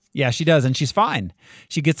shotgunned. Yeah, she does, and she's fine.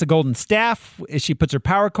 She gets a golden staff. She puts her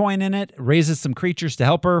power coin in it, raises some creatures to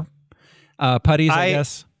help her. Putties, I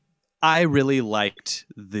guess. I really liked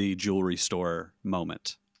the jewelry store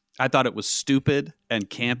moment. I thought it was stupid and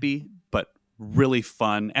campy, but really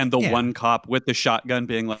fun. And the one cop with the shotgun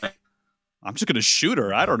being like, I'm just going to shoot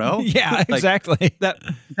her. I don't know. Yeah, like, exactly. That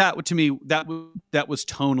to me, that was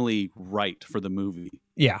tonally right for the movie.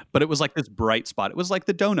 Yeah. But it was like this bright spot. It was like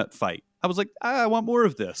the donut fight. I was like, I want more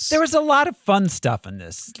of this. There was a lot of fun stuff in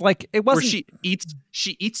this. Like, it wasn't. Where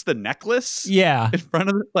she eats the necklace. Yeah. In front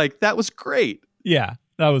of it. Like, that was great. Yeah.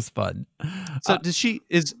 That was fun. So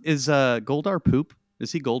is Goldar poop?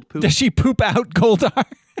 Is he gold poop? Does she poop out Goldar?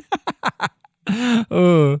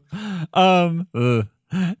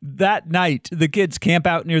 That night, the kids camp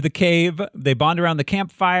out near the cave. They bond around the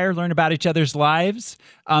campfire, learn about each other's lives.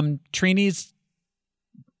 Trini's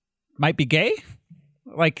might be gay.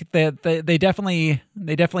 Like they definitely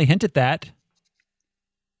hint at that.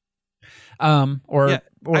 Or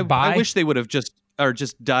bi. I wish they would have just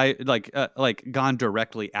died like gone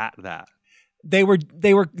directly at that. They were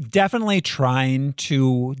definitely trying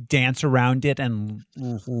to dance around it and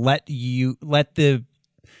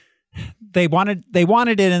they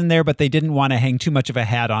wanted it in there, but they didn't want to hang too much of a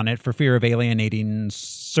hat on it for fear of alienating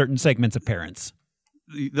certain segments of parents.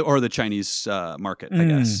 Or the Chinese market, I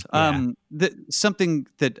guess. Yeah. Something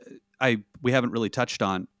that we haven't really touched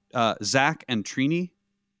on, Zach and Trini,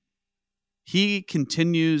 he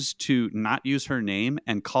continues to not use her name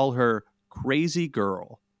and call her crazy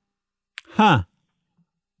girl. Huh.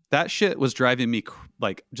 That shit was driving me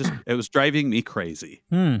it was driving me crazy.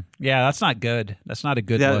 Yeah, that's not good. That's not a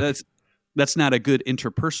good look. That's not a good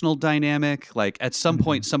interpersonal dynamic. Like, at some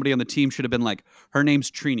point, somebody on the team should have been like, her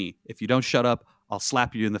name's Trini. If you don't shut up, I'll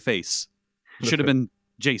slap you in the face. Should have been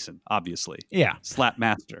Jason, obviously. Yeah. Slap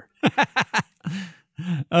master.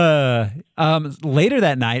 Later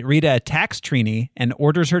that night, Rita attacks Trini and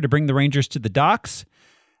orders her to bring the Rangers to the docks.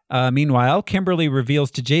 Meanwhile, Kimberly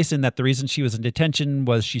reveals to Jason that the reason she was in detention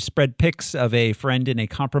was she spread pics of a friend in a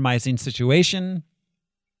compromising situation.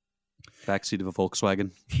 Backseat of a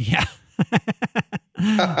Volkswagen. Yeah.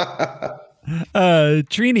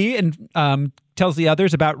 Trini and tells the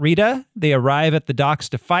others about Rita. They arrive at the docks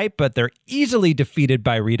to fight, but they're easily defeated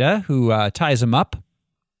by Rita, who ties them up.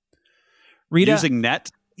 Rita using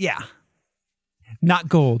net? Yeah. Not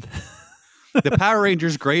gold. The Power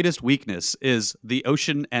Rangers' greatest weakness is the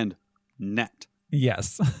ocean and net.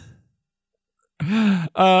 Yes.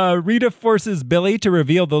 Rita forces Billy to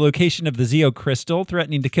reveal the location of the Zeo crystal,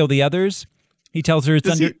 threatening to kill the others. He tells her it's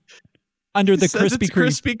under the Krispy Kreme.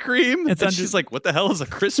 Krispy Kreme. And she's like, "What the hell is a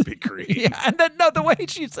Krispy Kreme?" Yeah, and then the way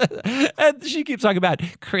she says, and she keeps talking about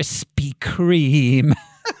Krispy Kreme.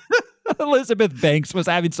 Elizabeth Banks was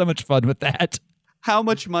having so much fun with that. How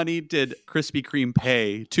much money did Krispy Kreme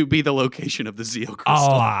pay to be the location of the Zeo crystal?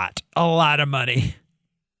 A lot of money.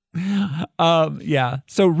 Yeah.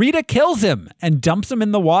 So Rita kills him and dumps him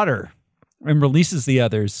in the water and releases the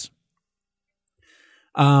others.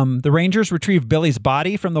 The Rangers retrieve Billy's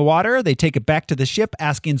body from the water. They take it back to the ship,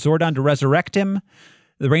 asking Zordon to resurrect him.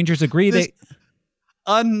 The Rangers agree.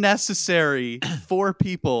 Unnecessary 4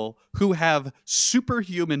 people who have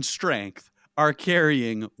superhuman strength are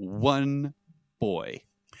carrying one boy.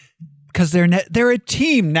 Because they're a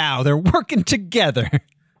team now. They're working together.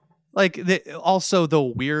 Like, also the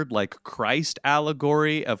weird, like, Christ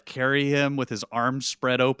allegory of carry him with his arms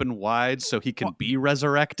spread open wide so he can be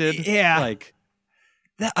resurrected. Yeah. Like,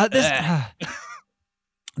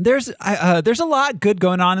 there's a lot good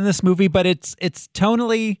going on in this movie, but it's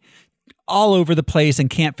tonally all over the place and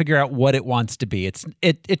can't figure out what it wants to be.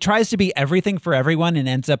 It tries to be everything for everyone and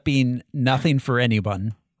ends up being nothing for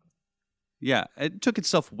anyone. Yeah, it took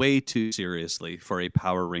itself way too seriously for a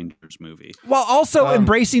Power Rangers movie. While also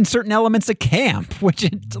embracing certain elements of camp, which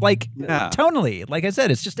it's like tonally, like I said,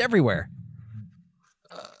 it's just everywhere.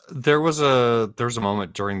 There was a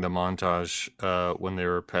moment during the montage when they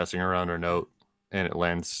were passing around a note, and it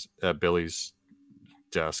lands at Billy's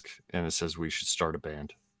desk, and it says, "We should start a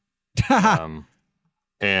band."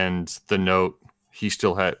 And the note, he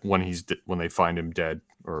still had when they find him dead,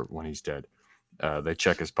 or when he's dead. They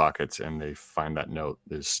check his pockets and they find that note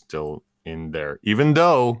is still in there, even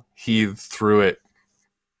though he threw it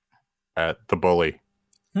at the bully.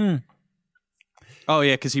 Oh,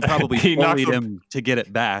 yeah, because he probably bullied him to get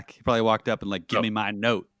it back. He probably walked up and like, give me my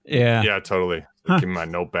note. Yeah. Yeah, totally. Give me my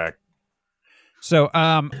note back. So,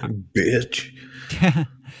 bitch.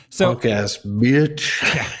 So, punk ass bitch.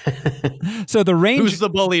 So the Rangers. Who's the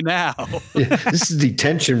bully now? Yeah, this is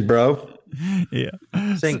detention, bro. Yeah.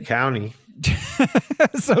 St. County.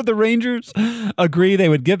 So the Rangers agree they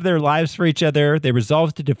would give their lives for each other. They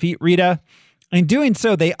resolve to defeat Rita. In doing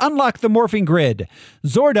so, they unlock the morphing grid.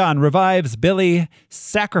 Zordon revives Billy,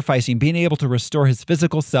 sacrificing being able to restore his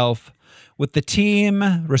physical self. With the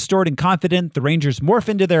team restored and confident, the Rangers morph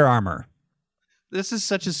into their armor. This is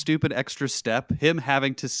such a stupid extra step. Him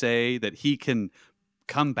having to say that he can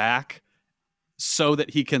come back so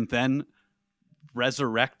that he can then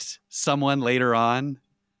resurrect someone later on.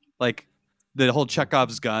 Like the whole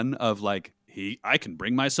Chekhov's gun of like, I can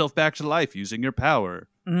bring myself back to life using your power.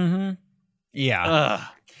 Mm-hmm. Yeah. Ugh,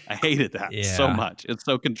 I hated that so much. It's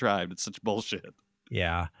so contrived. It's such bullshit.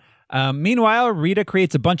 Yeah. Meanwhile, Rita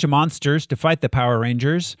creates a bunch of monsters to fight the Power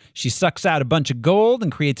Rangers. She sucks out a bunch of gold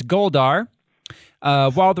and creates Goldar.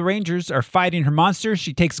 While the Rangers are fighting her monsters,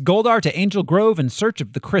 she takes Goldar to Angel Grove in search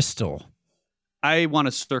of the crystal. I want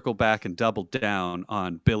to circle back and double down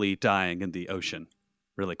on Billy dying in the ocean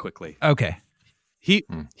really quickly. Okay. He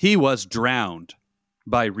was drowned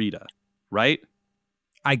by Rita, right?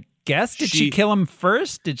 I guess. Did she kill him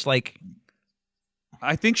first?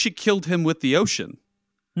 I think she killed him with the ocean.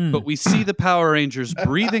 But we see the Power Rangers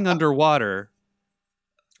breathing underwater.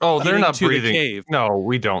 Oh, they're not breathing. The no,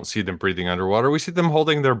 we don't see them breathing underwater. We see them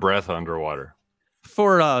holding their breath underwater.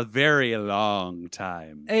 For a very long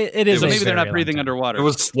time. It is. So maybe they're not breathing underwater. It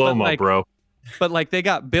was slow-mo, bro. But like they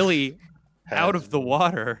got Billy out of the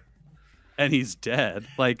water and he's dead.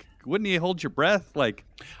 Like, wouldn't he hold your breath? Like,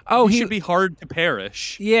 he should be hard to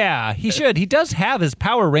perish. Yeah, he should. He does have his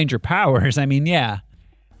Power Ranger powers. I mean, yeah.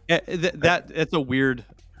 That's a weird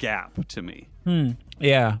gap to me.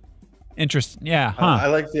 Yeah. Interesting. Yeah. Huh. I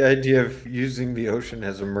like the idea of using the ocean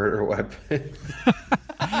as a murder weapon.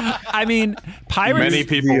 I mean, pirates. Many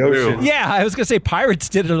people do. Yeah, I was gonna say pirates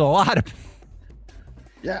did it a lot.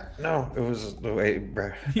 Yeah. No, it was the way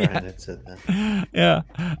Brian had said that.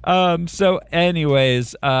 Yeah. So,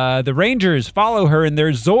 anyways, the Rangers follow her in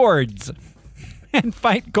their Zords and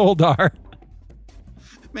fight Goldar.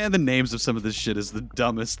 Man, the names of some of this shit is the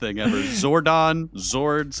dumbest thing ever. Zordon,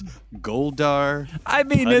 Zords, Goldar. I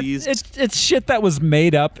mean, it's shit that was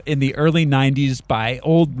made up in the early 90s by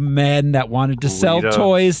old men that wanted to sell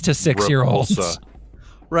toys to 6-year-olds.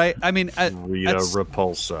 Right? I mean, Rita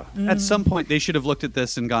Repulsa. At some point, they should have looked at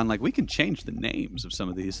this and gone like, we can change the names of some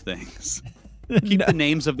of these things. Keep the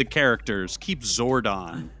names of the characters. Keep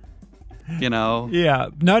Zordon. You know? Yeah.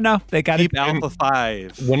 No. They got to keep Alpha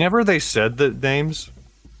 5. Whenever they said the names,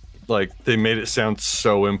 like, they made it sound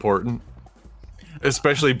so important.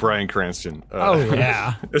 Especially Bryan Cranston.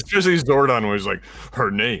 Yeah. Especially Zordon was like, her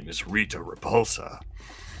name is Rita Repulsa.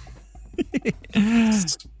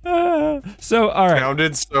 So, all right.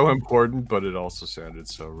 Sounded so important, but it also sounded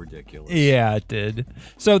so ridiculous. Yeah, it did.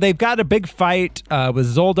 So they've got a big fight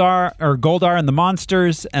with Goldar and the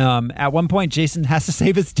monsters. At one point, Jason has to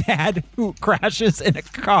save his dad, who crashes in a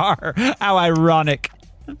car. How ironic.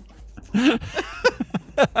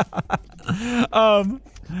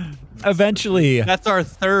 Eventually, that's our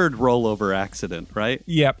third rollover accident, right?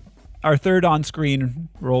 Yep, our third on-screen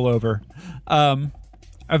rollover.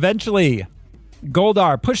 Eventually,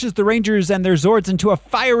 Goldar pushes the Rangers and their Zords into a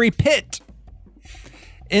fiery pit.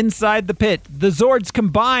 Inside the pit, the Zords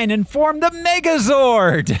combine and form the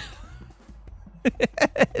Megazord.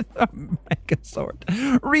 The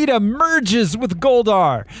Megazord. Rita merges with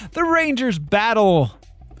Goldar. The Rangers battle,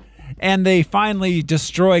 and they finally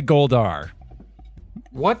destroy Goldar.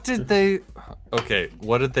 What did they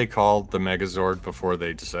call the Megazord before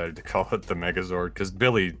they decided to call it the Megazord? Because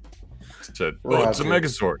Billy said, it's a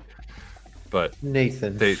Megazord. But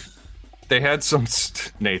Nathan. They had some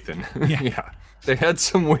Nathan. Yeah. They had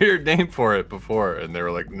some weird name for it before, and they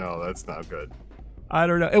were like, no, that's not good. I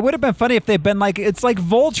don't know. It would have been funny if they'd been like, it's like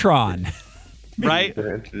Voltron. Right?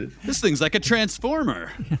 This thing's like a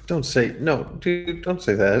transformer. Don't say no, dude. Don't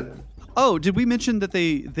say that. Oh, did we mention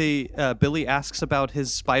that Billy asks about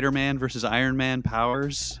his Spider-Man versus Iron Man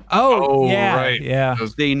powers? Oh yeah, right. Yeah.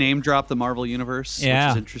 They name drop the Marvel Universe, which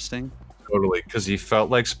is interesting. Totally, because he felt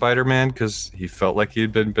like Spider-Man, because he felt like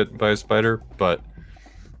he'd been bitten by a spider, but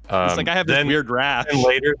he's like, I have this weird rash. And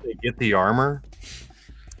later they get the armor.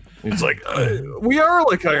 He's like, we are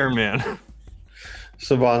like Iron Man.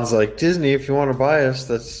 Saban's like, Disney, if you want to buy us,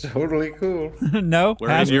 that's totally cool. No, we're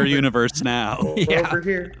in your universe now. Over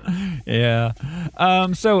here. Yeah.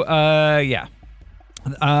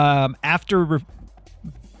 After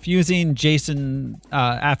refusing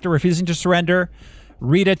to surrender,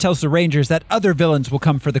 Rita tells the Rangers that other villains will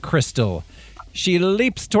come for the crystal. She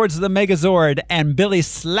leaps towards the Megazord, and Billy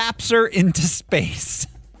slaps her into space.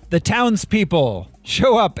 The townspeople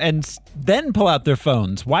show up and then pull out their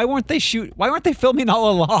phones. Why weren't they filming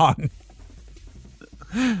all along?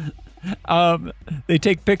 They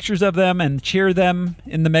take pictures of them and cheer them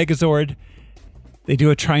in the Megazord. They do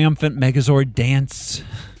a triumphant Megazord dance.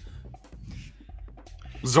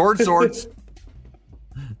 Zord swords.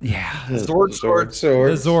 Yeah. Sword swords. The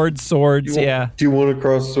Zord swords, Do you want to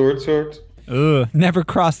cross sword swords? Ugh, never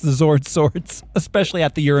cross the Zord swords, especially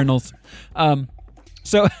at the urinals.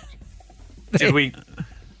 So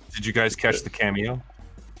did you guys catch the cameo?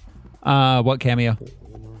 What cameo?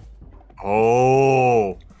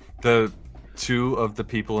 Oh, the two of the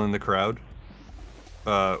people in the crowd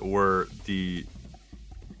were the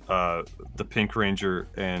Pink Ranger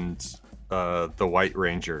and the White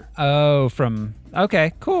Ranger. Oh,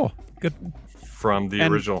 okay, cool. Good. From the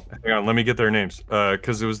original. Hang on, let me get their names.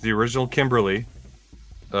 Because it was the original Kimberly,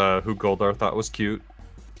 who Goldar thought was cute.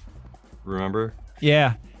 Remember?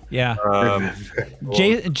 Yeah.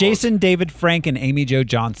 Jason David Frank and Amy Jo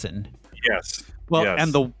Johnson. Yes. Well, yes.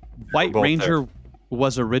 and the White Ranger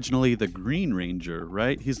was originally the Green Ranger,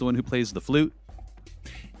 right? He's the one who plays the flute.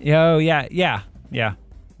 Oh, yeah.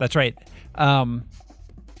 That's right.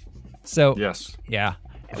 So yes. Yeah.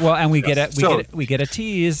 Well, and we get a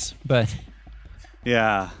tease, but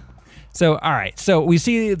yeah. So all right. So we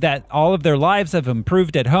see that all of their lives have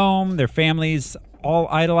improved at home. Their families all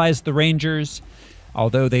idolize the Rangers,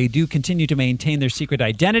 although they do continue to maintain their secret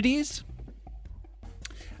identities.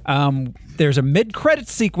 There's a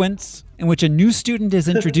mid-credits sequence in which a new student is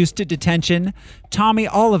introduced to detention, Tommy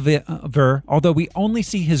Oliver, although we only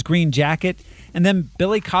see his green jacket, and then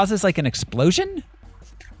Billy causes like an explosion?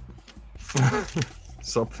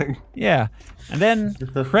 Something. Yeah. And then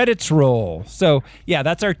credits roll. So, yeah,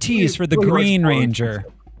 that's our tease for the Green Ranger.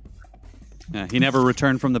 Yeah, he never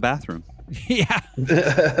returned from the bathroom. Yeah.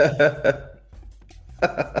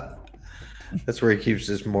 That's where he keeps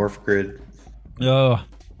his morph grid. Oh.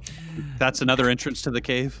 That's another entrance to the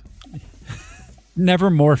cave. Never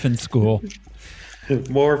morph in school.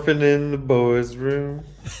 Morphing in the boys' room.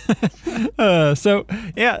 So,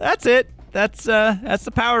 yeah, that's it. That's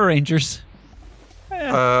the Power Rangers.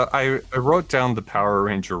 I wrote down the Power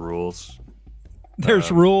Ranger rules. There's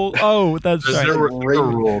rule. Oh, that's right. There were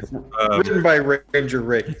rules. Written by Ranger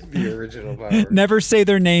Rick, the original Power. Never say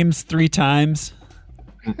their names 3 times.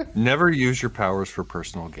 Never use your powers for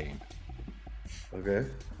personal gain. Okay.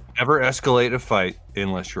 Never escalate a fight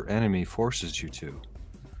unless your enemy forces you to.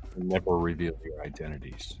 Never reveal your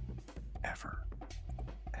identities.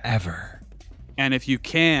 Ever. And if you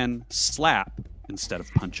can, slap instead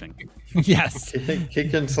of punching. Yes.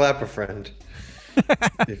 Kick and slap a friend.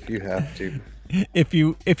 If you have to. If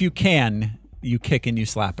you can, you kick and you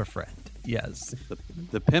slap a friend. Yes.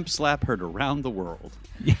 The pimp slap heard around the world.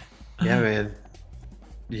 Yeah, man.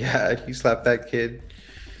 Yeah, he slapped that kid.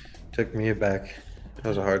 Took me aback. That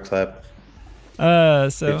was a hard slap. Yeah,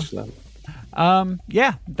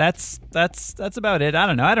 that's about it. I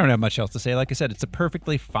don't know. I don't have much else to say. Like I said, it's a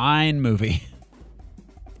perfectly fine movie.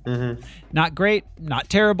 Mm-hmm. Not great, not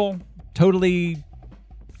terrible. Totally,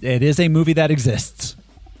 it is a movie that exists.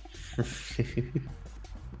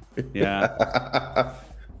 Yeah.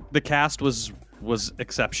 The cast was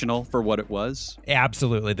exceptional for what it was.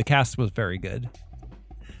 Absolutely, the cast was very good.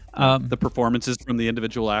 The performances from the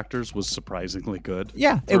individual actors was surprisingly good.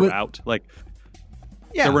 Yeah, throughout.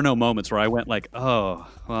 There were no moments where I went like, "Oh,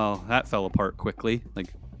 well, that fell apart quickly." Like,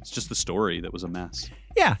 it's just the story that was a mess.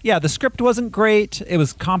 Yeah. The script wasn't great. It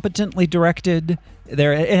was competently directed.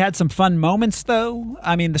 It had some fun moments, though.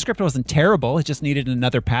 I mean, the script wasn't terrible. It just needed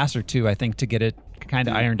another pass or two, I think, to get it kind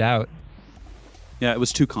of ironed out. Yeah, it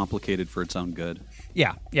was too complicated for its own good.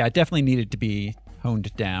 Yeah, it definitely needed to be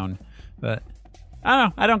honed down. But I don't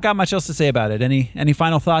know. I don't got much else to say about it. Any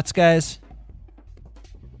final thoughts, guys?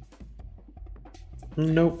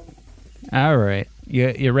 Nope. All right.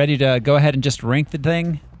 You ready to go ahead and just rank the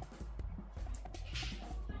thing?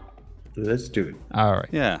 Let's do it. All right.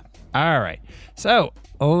 Yeah. All right. So,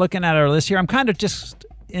 looking at our list here, I'm kind of just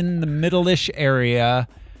in the middle-ish area.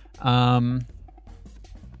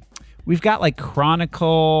 We've got like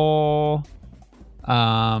Chronicle,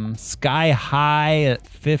 Sky High at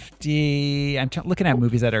 50. I'm looking at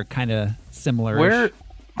movies that are kind of similar.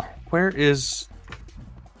 Where is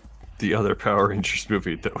the other Power Rangers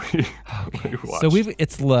movie that we watched? So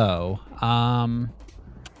it's low.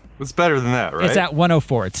 It's better than that, right? It's at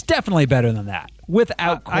 104. It's definitely better than that,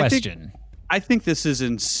 without question. I think this is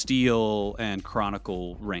in Steel and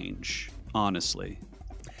Chronicle range, honestly.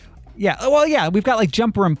 Yeah, well, yeah, we've got like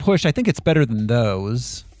Jumper and Push. I think it's better than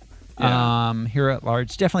those. Yeah. Here at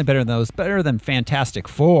Large, definitely better than those. Better than Fantastic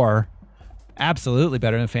Four. Absolutely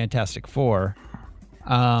better than Fantastic Four.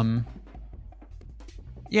 Yeah,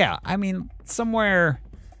 I mean, somewhere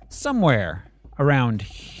around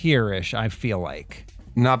here-ish, I feel like.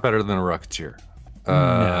 Not better than Rocketeer.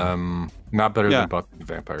 No. Not better than Buffy the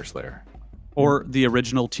Vampire Slayer. Or the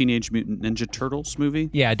original Teenage Mutant Ninja Turtles movie.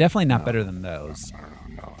 Yeah, definitely not better than those.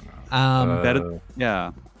 No. Better,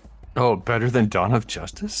 yeah. Oh, better than Dawn of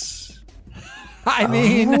Justice? I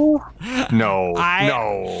mean... No.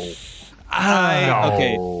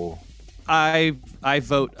 Okay. I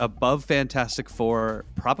vote above Fantastic Four,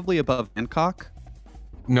 probably above Hancock.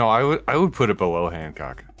 No, I would put it below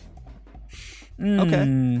Hancock.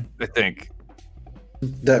 Okay. I think. I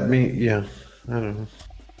don't know.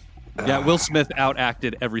 Yeah, Will Smith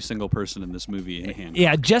outacted every single person in this movie in Hancock.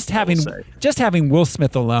 Yeah, just having Will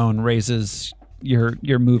Smith alone raises your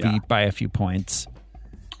movie by a few points.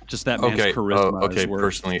 Just that man's charisma. Okay,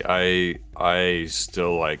 personally, I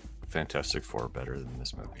still like Fantastic Four better than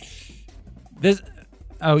this movie. This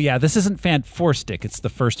isn't Four Stick. It's the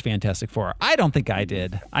first Fantastic Four. I don't think I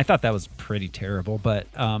did. I thought that was pretty terrible, but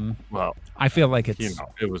well, I feel like it's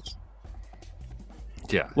it was.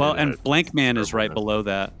 Yeah. Well, and Blank Man is right below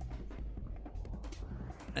that.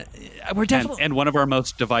 We're definitely and one of our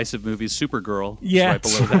most divisive movies, Supergirl, is yeah, right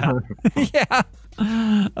below that. Yeah.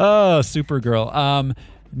 Oh, Supergirl.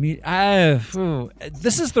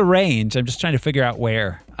 This is the range. I'm just trying to figure out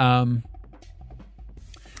where.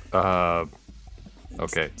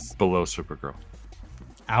 Okay, below Supergirl.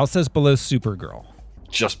 Al says below Supergirl.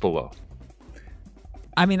 Just below.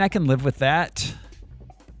 I mean, I can live with that.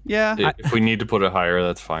 Yeah. If we need to put it higher,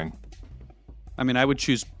 that's fine. I mean, I would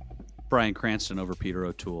choose Bryan Cranston over Peter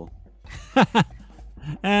O'Toole.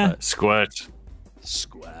 Squat.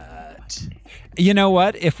 You know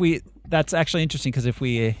what? That's actually interesting because if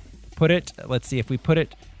we put it, if we put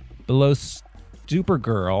it below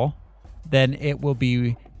Supergirl, then it will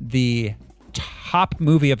be the top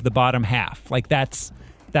movie of the bottom half. Like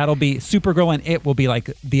that'll be Supergirl, and it will be like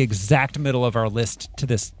the exact middle of our list to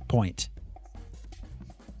this point.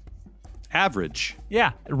 Average.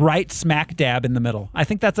 Yeah, right smack dab in the middle. I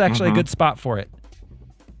think that's actually a good spot for it.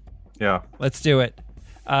 Yeah. Let's do it.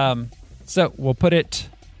 So we'll put it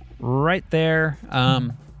right there.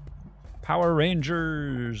 Power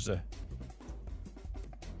Rangers.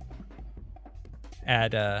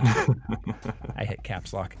 Add I hit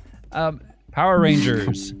caps lock. Power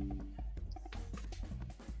Rangers.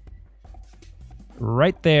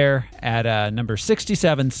 Right there at number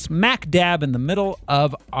 67, smack dab in the middle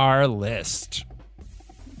of our list.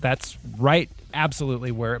 That's right,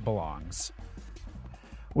 absolutely where it belongs.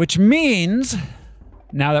 Which means,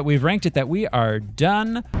 now that we've ranked it, that we are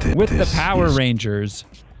done with the Power Rangers.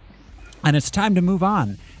 And it's time to move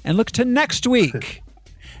on and look to next week.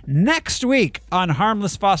 Next week on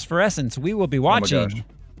Harmless Phosphorescence, we will be watching...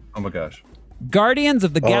 Oh my gosh. Guardians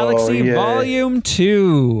of the Galaxy Volume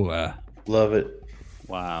 2. Love it.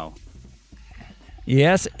 Wow.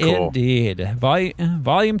 Yes, cool. Indeed.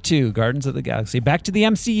 Volume 2, Guardians of the Galaxy. Back to the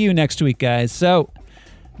MCU next week, guys. So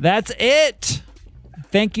that's it.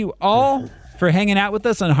 Thank you all for hanging out with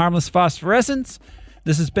us on Harmless Phosphorescence.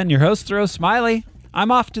 This has been your host, Throw Smiley.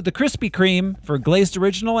 I'm off to the Krispy Kreme for Glazed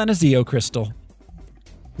Original and a Zeo Crystal.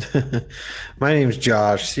 My name's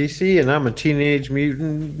Josh CC, and I'm a Teenage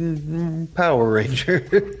Mutant Power Ranger.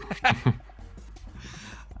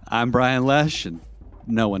 I'm Brian Lesh, and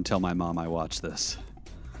no one tell my mom I watched this.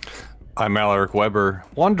 I'm Alaric Weber,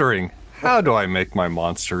 wondering, how do I make my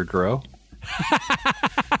monster grow?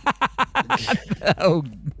 Oh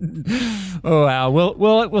wow.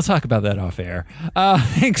 We'll talk about that off air.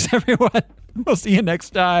 Thanks, everyone. We'll see you next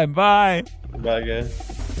time. Bye. Bye,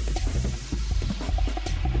 guys.